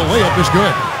 And the layup is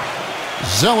good.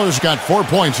 Zeller's got 4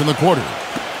 points in the quarter.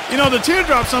 You know, the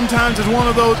teardrop sometimes is one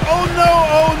of those, oh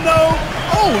no,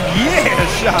 oh yeah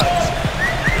shots.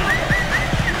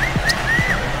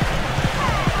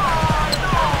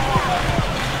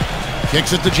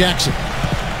 Kicks it to Jackson.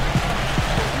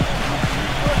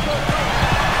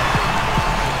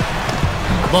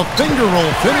 The finger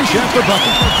roll finish at the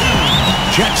bucket.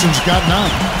 Jackson's got 9.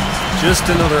 Just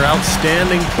another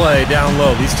outstanding play down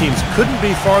low. These teams couldn't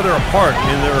be farther apart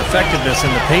in their effectiveness in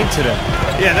the paint today.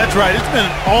 Yeah, that's right. It's been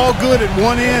all good at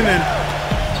one end, and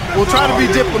we'll try to be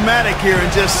diplomatic here and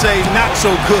just say not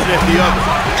so good at the other.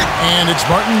 And it's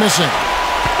Martin missing.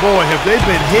 Boy, have they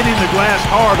been hitting the glass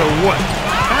hard or what?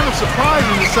 Kind of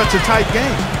surprising in such a tight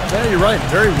game. Yeah, you're right.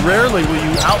 Very rarely will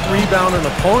you out-rebound an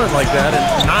opponent like that and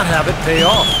not have it pay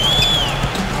off.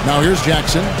 Now here's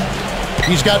Jackson.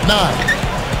 He's got 9.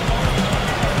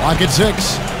 Clock at 6.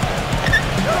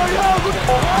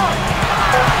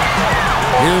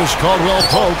 Here's Caldwell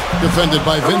Pope, defended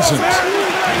by Vincent.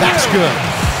 That's good.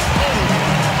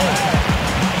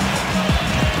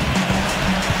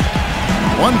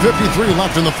 .153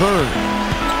 left in the third.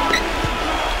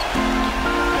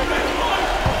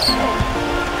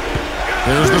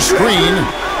 There's the screen.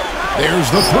 There's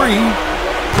the 3.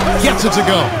 Gets it to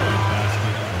go.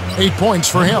 8 points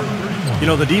for him. You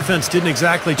know, the defense didn't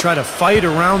exactly try to fight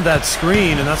around that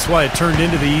screen, and that's why it turned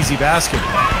into the easy basket.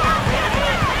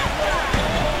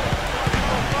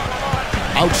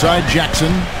 Outside Jackson.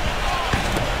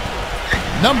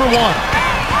 Number 1.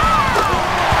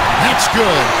 That's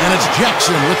good, and it's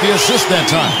Jackson with the assist that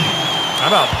time. How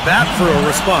about that for a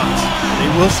response? They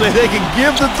will say they can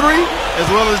give the 3 as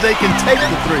well as they can take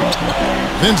the 3.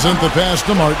 Vincent the pass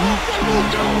to Martin.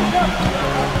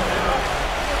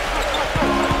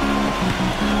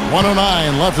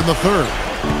 1:09 left in the third.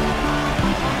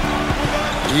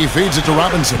 He feeds it to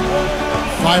Robinson.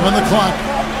 5 on the clock.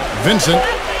 Vincent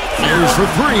fires for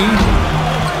 3.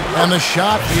 And the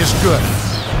shot is good.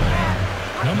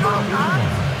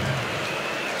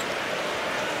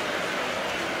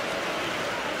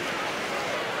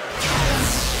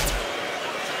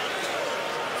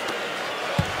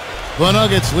 The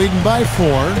Nuggets leading by 4.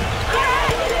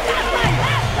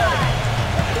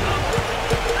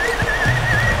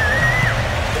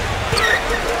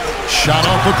 Shot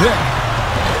off the pick.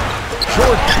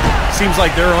 Short. Seems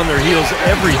like they're on their heels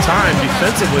every time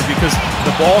defensively because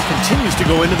the ball continues to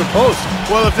go into the post.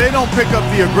 Well, if they don't pick up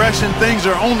the aggression, things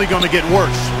are only going to get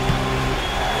worse.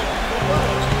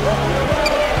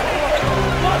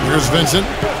 Here's Vincent.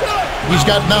 He's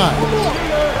got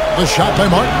 9. The shot by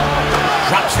Martin.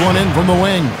 Drops one in from the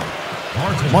wing.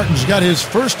 Martin's got his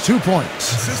first 2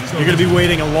 points. You're going to be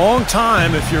waiting a long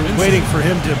time if you're waiting for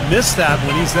him to miss that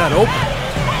when he's that open.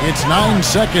 It's 9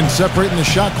 seconds separating the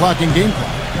shot clock and game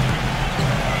clock.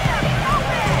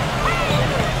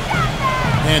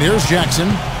 And here's Jackson.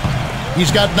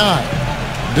 He's got 9.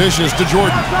 Dishes to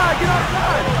Jordan.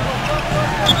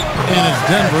 And it's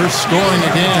Denver scoring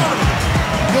again.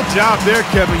 Good job there,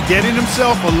 Kevin, getting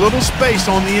himself a little space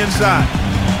on the inside.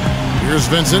 Here's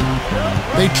Vincent.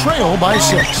 They trail by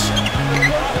 6.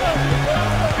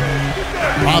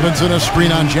 Robinson a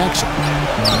screen on Jackson.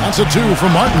 That's a 2 for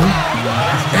Martin.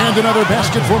 And another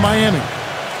basket for Miami.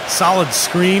 Solid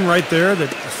screen right there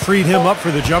that freed him up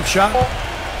for the jump shot.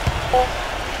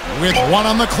 with 1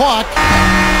 on the clock.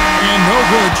 And no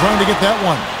good trying to get that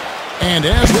one. And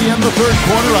as we end the third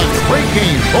quarter, a great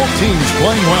game. Both teams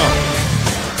playing well.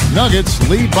 Nuggets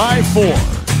lead by 4.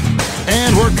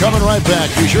 And we're coming right back.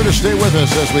 Be sure to stay with us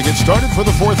as we get started for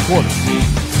the fourth quarter.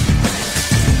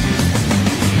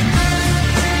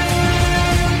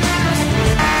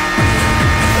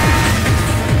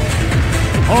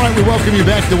 All right, we welcome you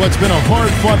back to what's been a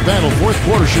hard-fought battle. Fourth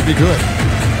quarter should be good.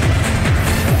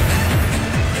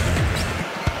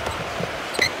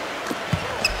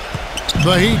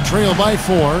 The Heat trail by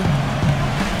 4.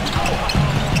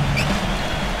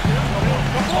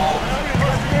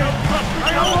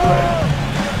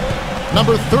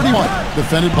 Number 31,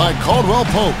 defended by Caldwell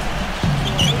Pope.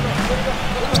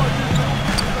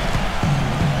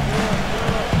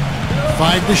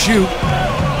 Five to shoot.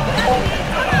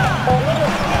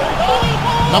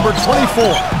 Number 24,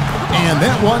 and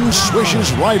that one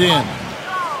swishes right in.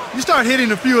 You start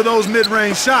hitting a few of those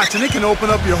mid-range shots, and it can open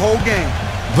up your whole game.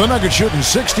 The Nuggets shooting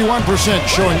 61%,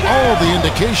 showing all the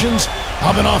indications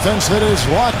of an offense that is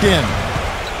locked in.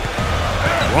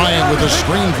 Bryant with a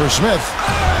screen for Smith.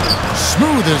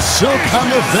 Smooth as silk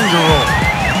on the finger roll.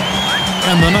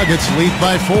 And the Nuggets lead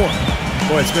by 4.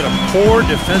 Boy, it's been a poor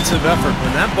defensive effort.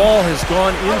 When that ball has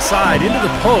gone inside into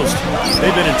the post,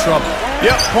 they've been in trouble.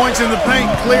 Yep, points in the paint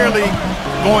clearly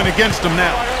going against them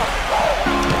now.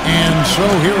 And so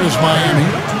here is Miami.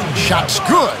 Shots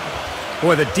good.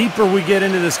 Boy, the deeper we get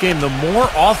into this game, the more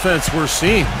offense we're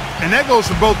seeing. And that goes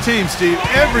for both teams, Steve.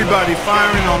 Everybody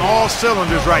firing on all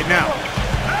cylinders right now.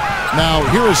 Now,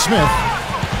 here is Smith.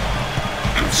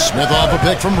 Smith off a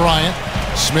pick from Bryant.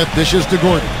 Smith dishes to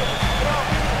Gordon.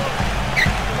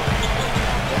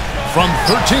 From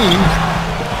 13,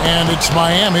 and it's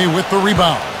Miami with the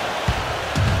rebound.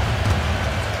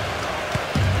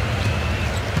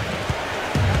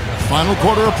 Final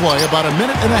quarter of play, about a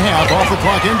minute and a half off the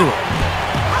clock into it.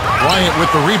 Bryant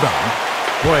with the rebound.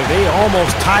 Boy, they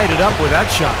almost tied it up with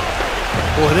that shot.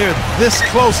 Boy, they're this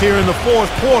close here in the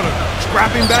fourth quarter,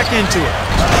 scrapping back into it.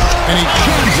 And he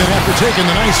jams it after taking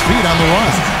the nice feed on the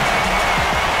run.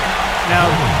 Now,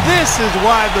 this is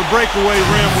why the breakaway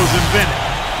rim was invented,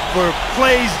 for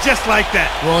plays just like that.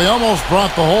 Well, he almost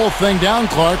brought the whole thing down,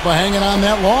 Clark, by hanging on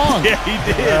that long. Yeah, he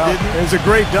did, didn't he? It was a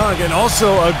great dunk, and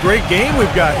also a great game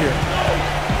we've got here.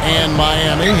 And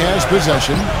Miami has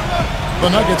possession. The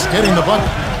Nuggets getting the bucket.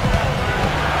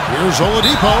 Here's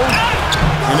Oladipo,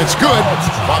 and it's good.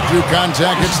 Fought through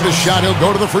contact, hits the shot. He'll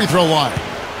go to the free throw line.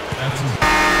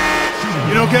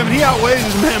 You know, Kevin, he outweighs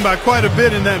his man by quite a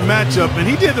bit in that matchup, and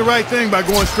he did the right thing by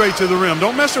going straight to the rim.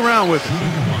 Don't mess around with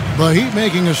it. The Heat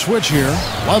making a switch here.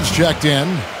 Love's checked in.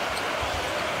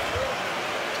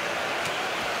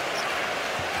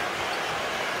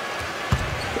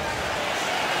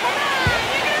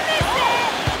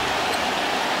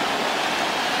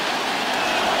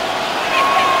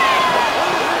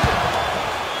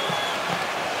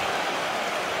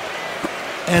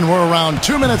 And we're around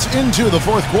 2 minutes into the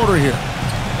fourth quarter here.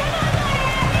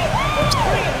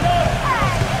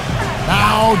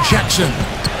 Now Jackson.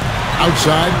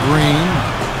 Outside, Green.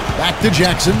 Back to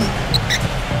Jackson.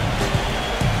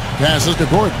 Passes to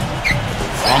Gordon.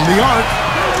 From the arc.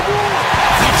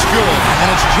 That's good. And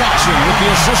it's Jackson with the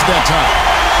assist that time.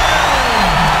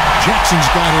 Jackson's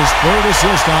got his third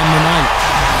assist on the night.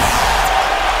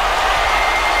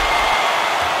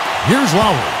 Here's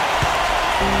Lowry.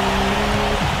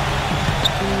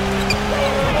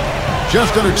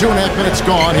 Just under 2.5 minutes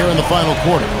gone here in the final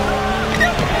quarter.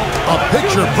 A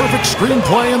picture-perfect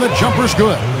screenplay, and the jumper's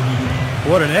good.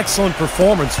 What an excellent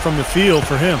performance from the field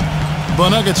for him. The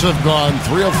Nuggets have gone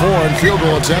 3 of 4 in field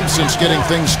goal attempts since getting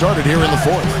things started here in the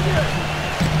fourth.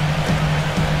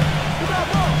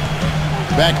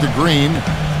 Back to Green.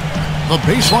 The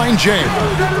baseline jam.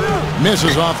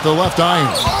 Misses off the left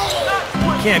iron.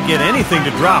 He can't get anything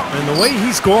to drop, and the way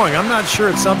he's scoring, I'm not sure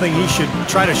it's something he should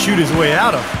try to shoot his way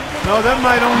out of. No, that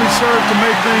might only serve to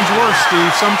make things worse, Steve.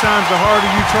 Sometimes the harder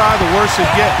you try, the worse it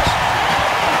gets.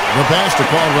 The pass to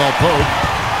Caldwell Pope.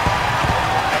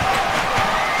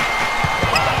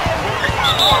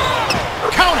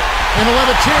 Count it! And he'll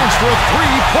have a chance for a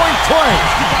three-point play.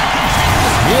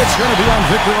 It's going to be on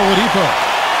Victor Oladipo.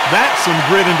 That's some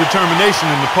grit and determination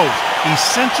in the post.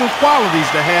 Essential qualities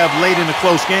to have late in a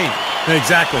close game.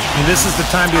 Exactly. And this is the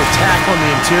time to attack on the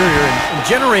interior and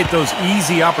generate those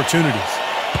easy opportunities.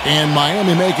 And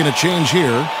Miami making a change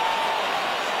here.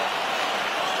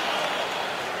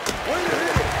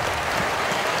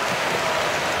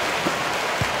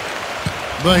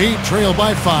 The Heat trail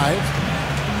by 5.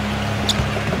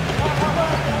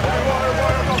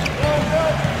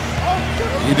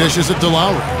 He dishes it to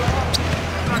Lowry.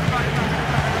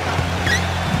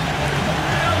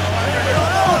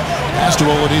 pass to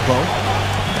Oladipo.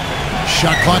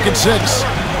 Shot clock at 6.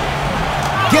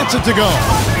 Gets it to go.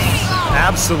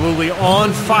 Absolutely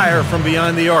on fire from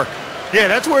behind the arc. Yeah,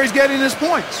 that's where he's getting his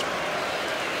points.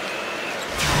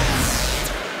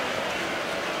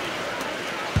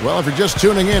 Well, if you're just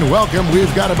tuning in, welcome.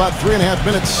 We've got about 3.5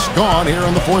 minutes gone here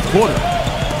in the fourth quarter.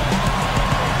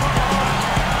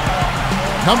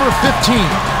 Number 15.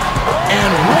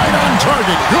 And right on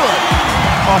target. Good.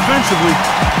 Offensively,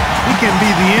 he can be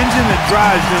the engine that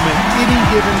drives them at any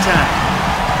given time.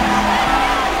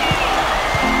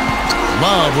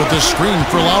 Love with the screen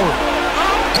for Lowry.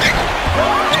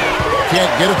 Can't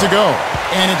get it to go.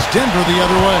 And it's Denver the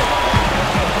other way.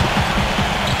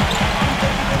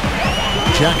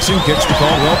 Jackson kicks to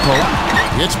Caldwell Pope.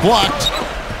 It's blocked.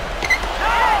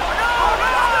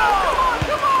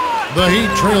 The Heat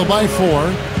trail by 4.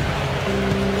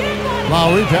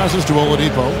 Lowry passes to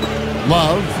Oladipo.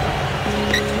 Love.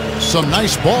 Some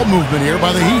nice ball movement here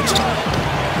by the Heat.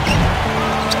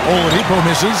 Oladipo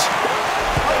misses.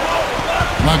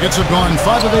 Nuggets have gone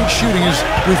 5 of 8 shooting as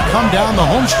we've come down the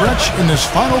home stretch in this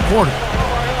final quarter.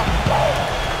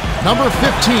 Number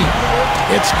 15.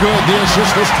 It's good. The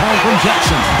assist this time from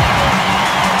Jackson.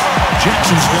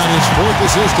 Jackson's got his 4th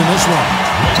assist in this one.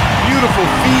 Beautiful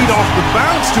feed off the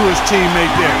bounce to his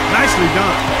teammate there. Nicely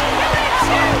done.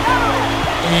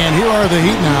 And here are the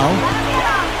Heat now.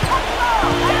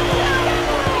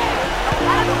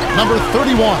 Number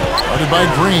 31. Guarded by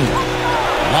Green.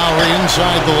 Lowry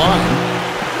inside the line.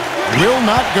 Will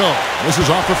not go. This is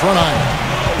off the front iron.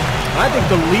 I think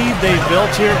the lead they've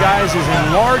built here, guys, is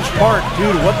in large part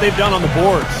due to what they've done on the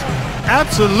boards.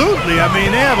 Absolutely. I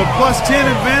mean, they have a +10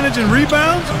 advantage in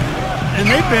rebounds, and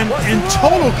they've been in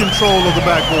total control of the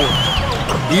backboard.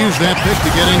 Use that pick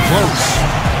to get in close.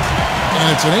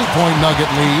 And it's an 8-point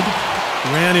Nugget lead.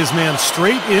 Ran his man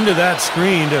straight into that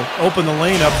screen to open the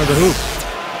lane up for the hoop.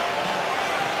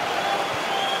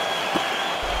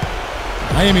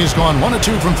 Miami's gone 1 of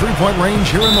 2 from 3-point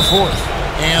range here in the 4th.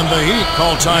 And the Heat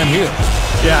call time here.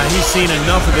 Yeah, he's seen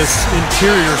enough of this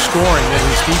interior scoring that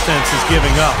his defense is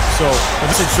giving up. So the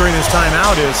message during this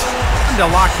timeout is to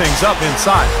lock things up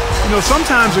inside. You know,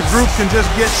 sometimes a group can just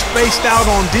get spaced out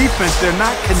on defense. They're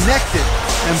not connected,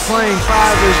 and playing 5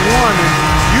 as 1. And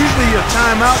usually a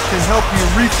timeout can help you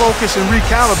refocus and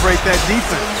recalibrate that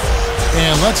defense.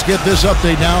 And let's get this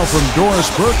update now from Doris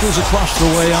Burke, who's across the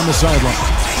way on the sideline.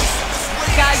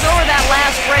 Guys, over that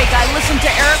last break, I listened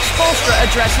to Eric Spoelstra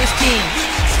address his team.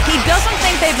 He doesn't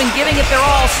think they've been giving it their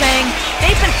all, saying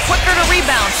they've been quicker to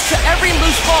rebounds, to every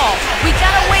loose ball. We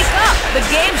gotta wake up. The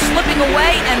game's slipping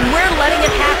away, and we're letting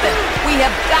it happen. We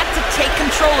have got to take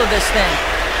control of this thing.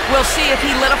 We'll see if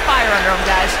he lit a fire under him,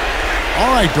 guys.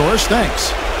 All right, Doris,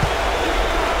 thanks.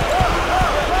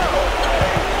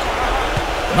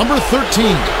 Number 13.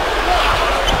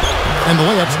 And the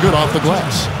layup's good off the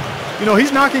glass. You know,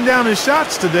 he's knocking down his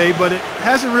shots today, but it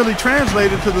hasn't really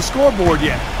translated to the scoreboard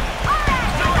yet.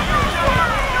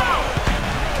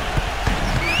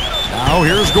 Now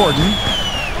here's Gordon.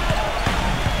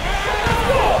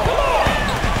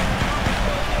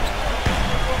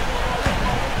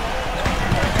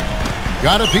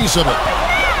 Got a piece of it.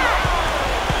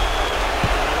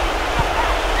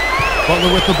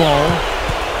 Butler with the ball.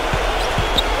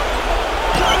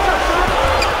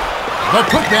 The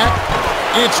putback.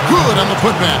 It's good on the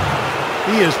putback.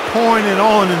 He is pouring it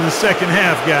on in the second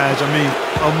half, guys. I mean,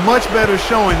 a much better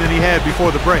showing than he had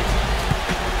before the break.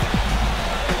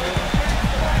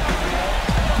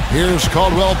 Here's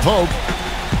Caldwell Pope.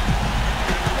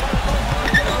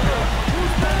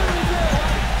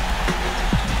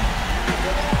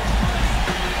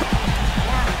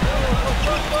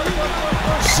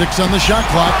 Six on the shot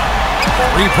clock.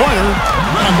 Three-pointer.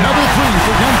 Another 3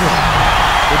 for Denver.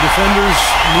 The defenders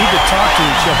need to talk to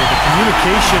each other. The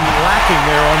communication lacking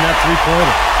there on that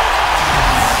three-pointer.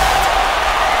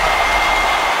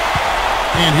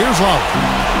 And here's Lowry.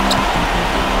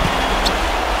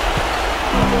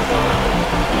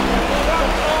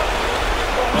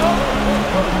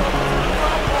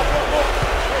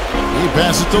 He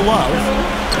passes to Love.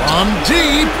 From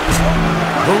deep.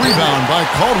 The rebound by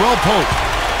Caldwell Pope.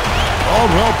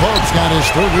 Caldwell Pope's got his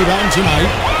 3rd rebound tonight.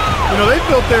 You know, they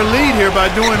built their lead here by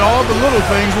doing all the little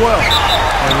things well.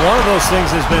 And one of those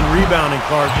things has been rebounding,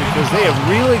 Clark, because they have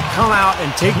really come out and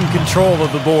taken control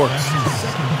of the boards.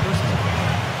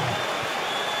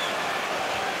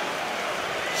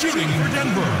 Shooting for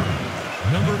Denver,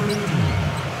 number 15.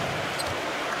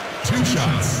 2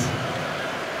 shots.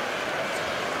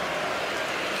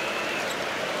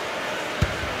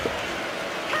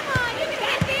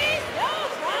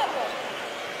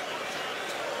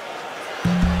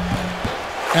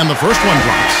 And the first one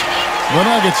drops. The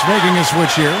Nuggets making a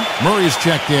switch here. Murray's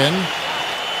checked in.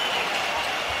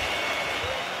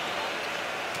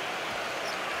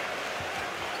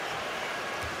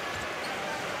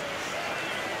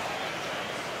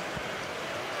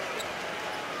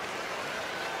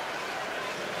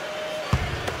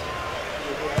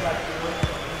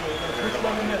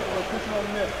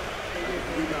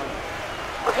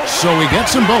 So he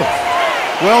gets them both.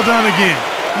 Well done again.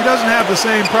 He doesn't have the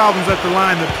same problems at the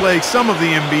line that plague some of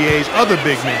the NBA's other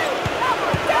big men.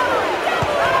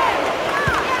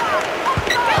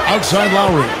 Outside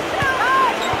Lowry.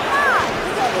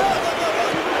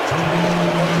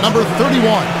 Number 31,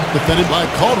 defended by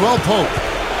Caldwell Pope.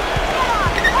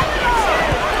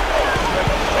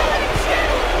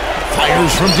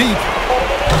 Fires from deep.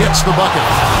 Gets the bucket.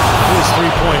 His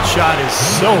three-point shot is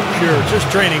so pure, just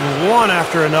draining one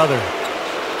after another.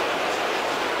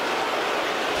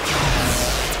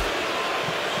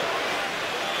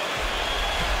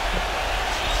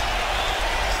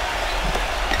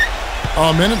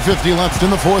 A minute 50 left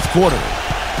in the fourth quarter.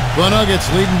 The Nuggets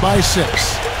leading by 6.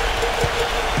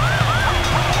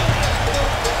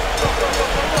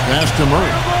 Pass to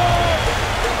Murray.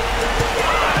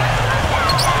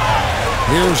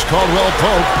 Here's Caldwell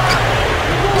Pope.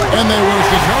 And they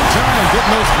wasted no time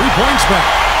getting those 3 points back.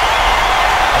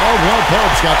 Caldwell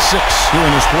Pope's got 6 here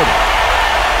in this quarter.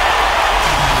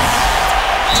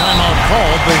 Timeout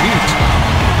called the Heat.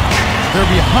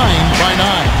 They're behind by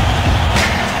 9.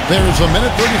 There's a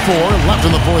minute 34 left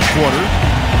in the fourth quarter.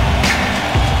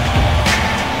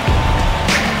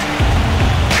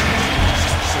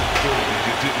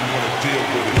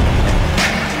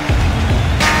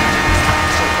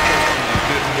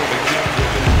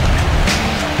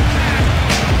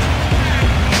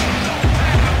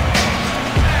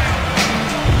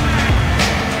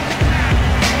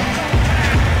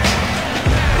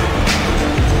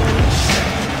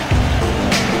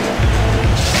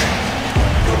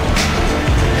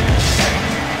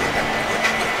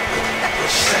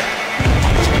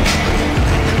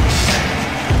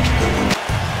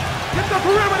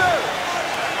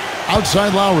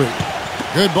 Outside Lowry.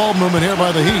 Good ball movement here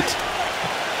by the Heat.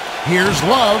 Here's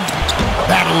Love.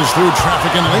 Battles through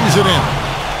traffic and lays it in.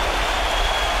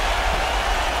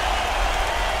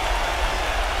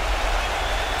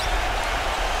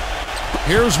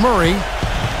 Here's Murray.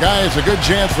 Guys, a good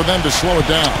chance for them to slow it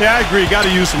down. Yeah, I agree. Got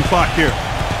to use some clock here.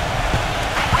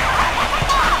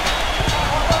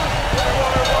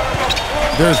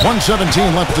 There's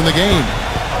 1:17 left in the game.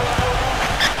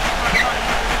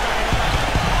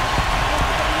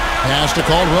 Pass to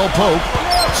Caldwell Pope.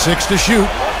 6 to shoot.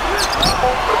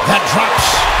 That drops.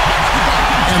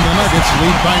 And the Nuggets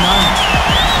lead by 9.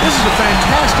 This is a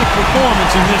fantastic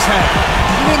performance in this half.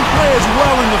 He didn't play as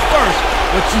well in the first,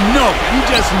 but you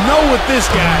just know with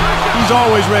this guy, he's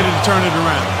always ready to turn it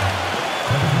around.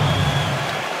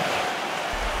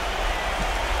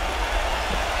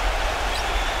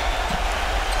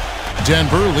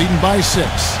 Denver leading by 6.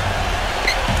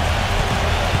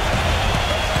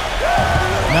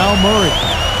 Now Murray.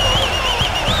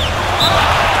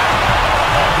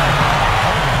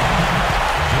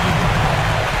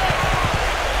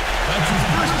 That's his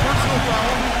first personal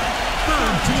foul,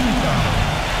 third team foul.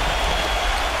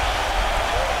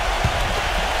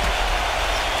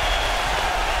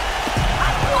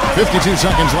 .52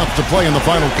 seconds left to play in the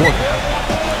final quarter.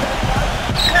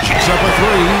 Shoots up a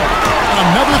 3.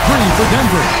 Another 3 for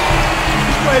Denver.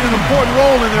 He's played an important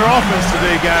role in their offense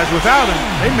today, guys. Without him,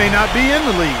 they may not be in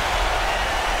the lead.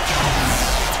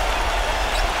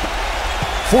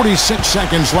 46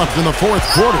 seconds left in the fourth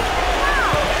quarter.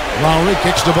 Lowry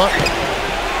kicks the bucket.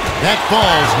 That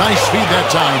falls. Nice feed that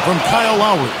time from Kyle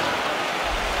Lowry.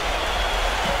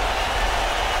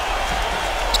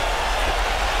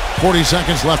 .40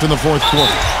 seconds left in the fourth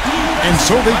quarter. And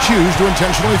so they choose to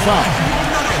intentionally foul.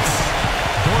 Nuggets.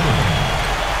 Gordon.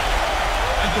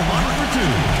 At the line for 2.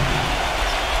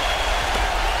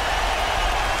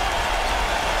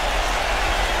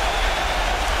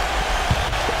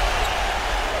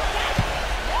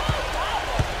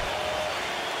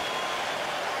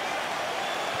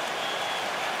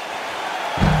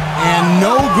 And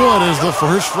no good as the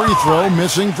first free throw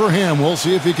missing for him. We'll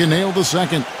see if he can nail the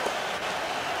second.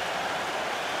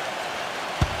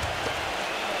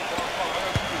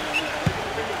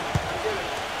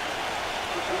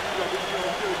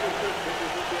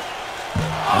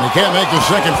 And he can't make the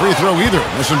second free throw either,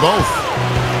 missing both.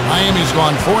 Miami's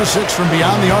gone 4-6 from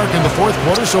beyond the arc in the fourth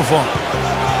quarter so far.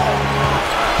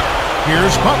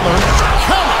 Here's Butler.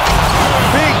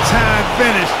 Big time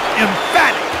finish.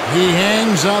 Emphatic. He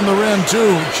hangs on the rim,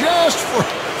 too, just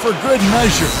for good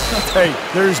measure. Hey,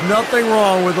 there's nothing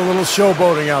wrong with a little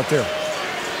showboating out there.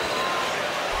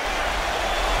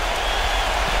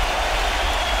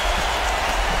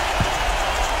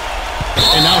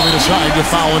 And now they decide to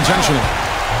foul intentionally.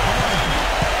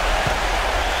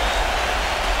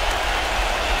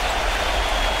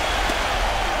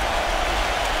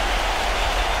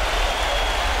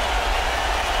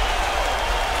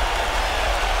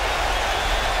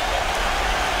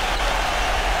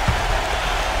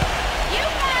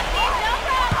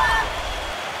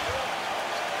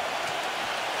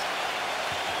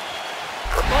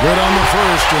 Good on the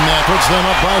first, and that puts them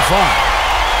up by 5.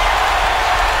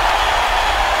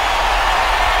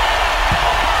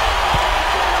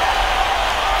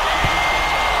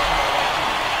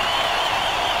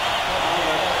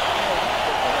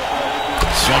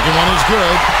 Second one is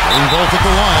good. Getting both at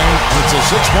the line. It's a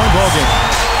 6-point ball game.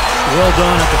 Well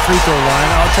done at the free throw line.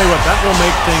 I'll tell you what, that will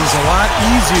make things a lot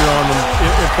easier on them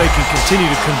if they can continue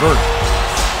to convert.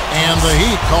 And the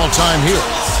Heat call time here.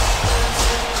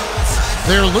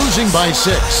 They're losing by 6.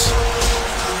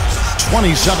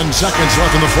 27 seconds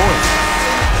left in the fourth.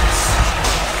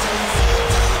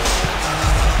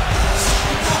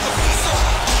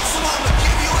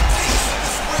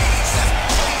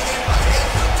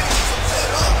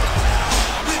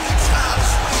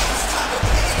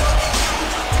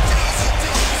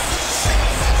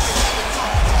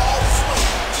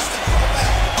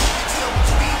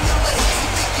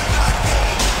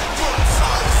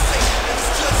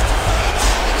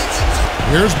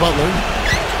 Here's Butler.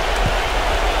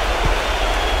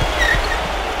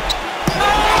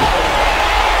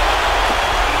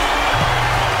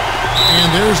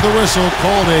 And there's the whistle,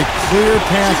 called a clear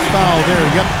path foul there.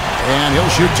 Yep. And he'll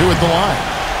shoot 2 at the line.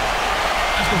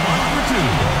 At the line for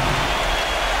 2.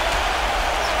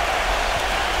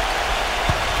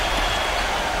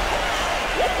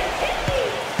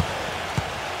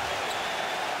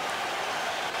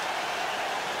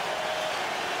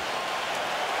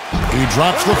 He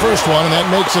drops the first one, and that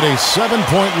makes it a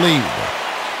 7-point lead.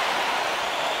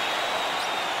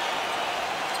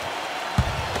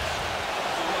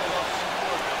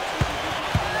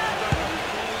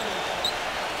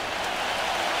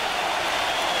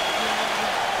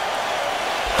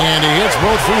 And he hits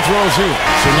both free throws here.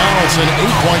 So now it's an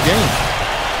 8-point game.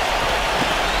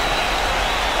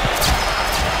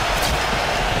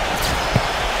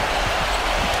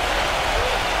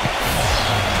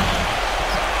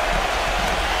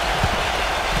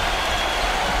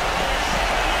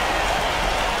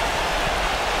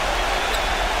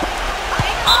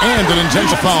 And an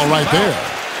intentional foul right there.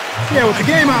 Yeah, with the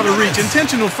game out of reach,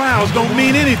 intentional fouls don't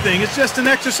mean anything. It's just an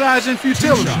exercise in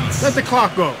futility. Let the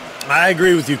clock go. I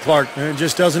agree with you, Clark. It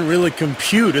just doesn't really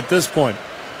compute at this point.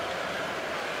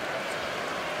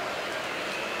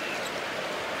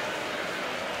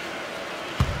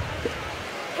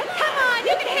 Come on,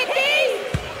 you can hit these!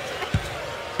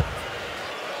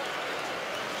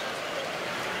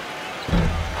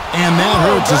 And that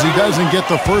hurts as he doesn't get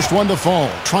the first one to fall.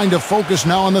 Trying to focus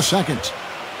now on the second.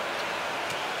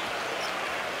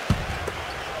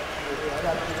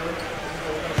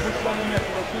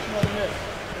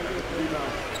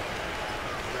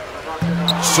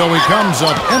 So he comes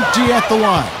up empty at the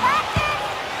line.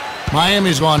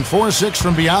 Miami's gone 4-6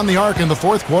 from beyond the arc in the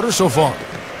fourth quarter so far.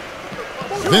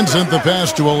 Vincent the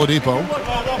pass to Oladipo.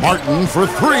 Martin for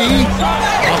 3.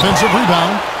 Offensive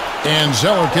rebound. And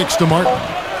Zeller kicks to Martin.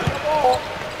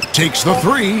 Takes the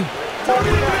 3.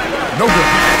 No good.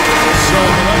 So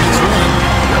the Nuggets win.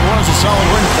 That was a solid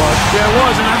win, Clark. Yeah, it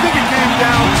was, and I think it came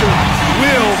down to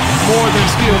will more than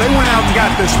skill. They went out and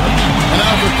got this one. And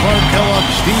now for Clark Kellogg,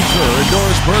 Steve Kerr, and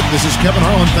Doris Burke, this is Kevin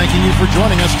Harlan thanking you for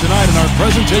joining us tonight in our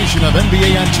presentation of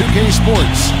NBA on 2K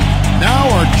Sports.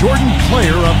 Now our Jordan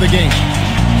Player of the Game.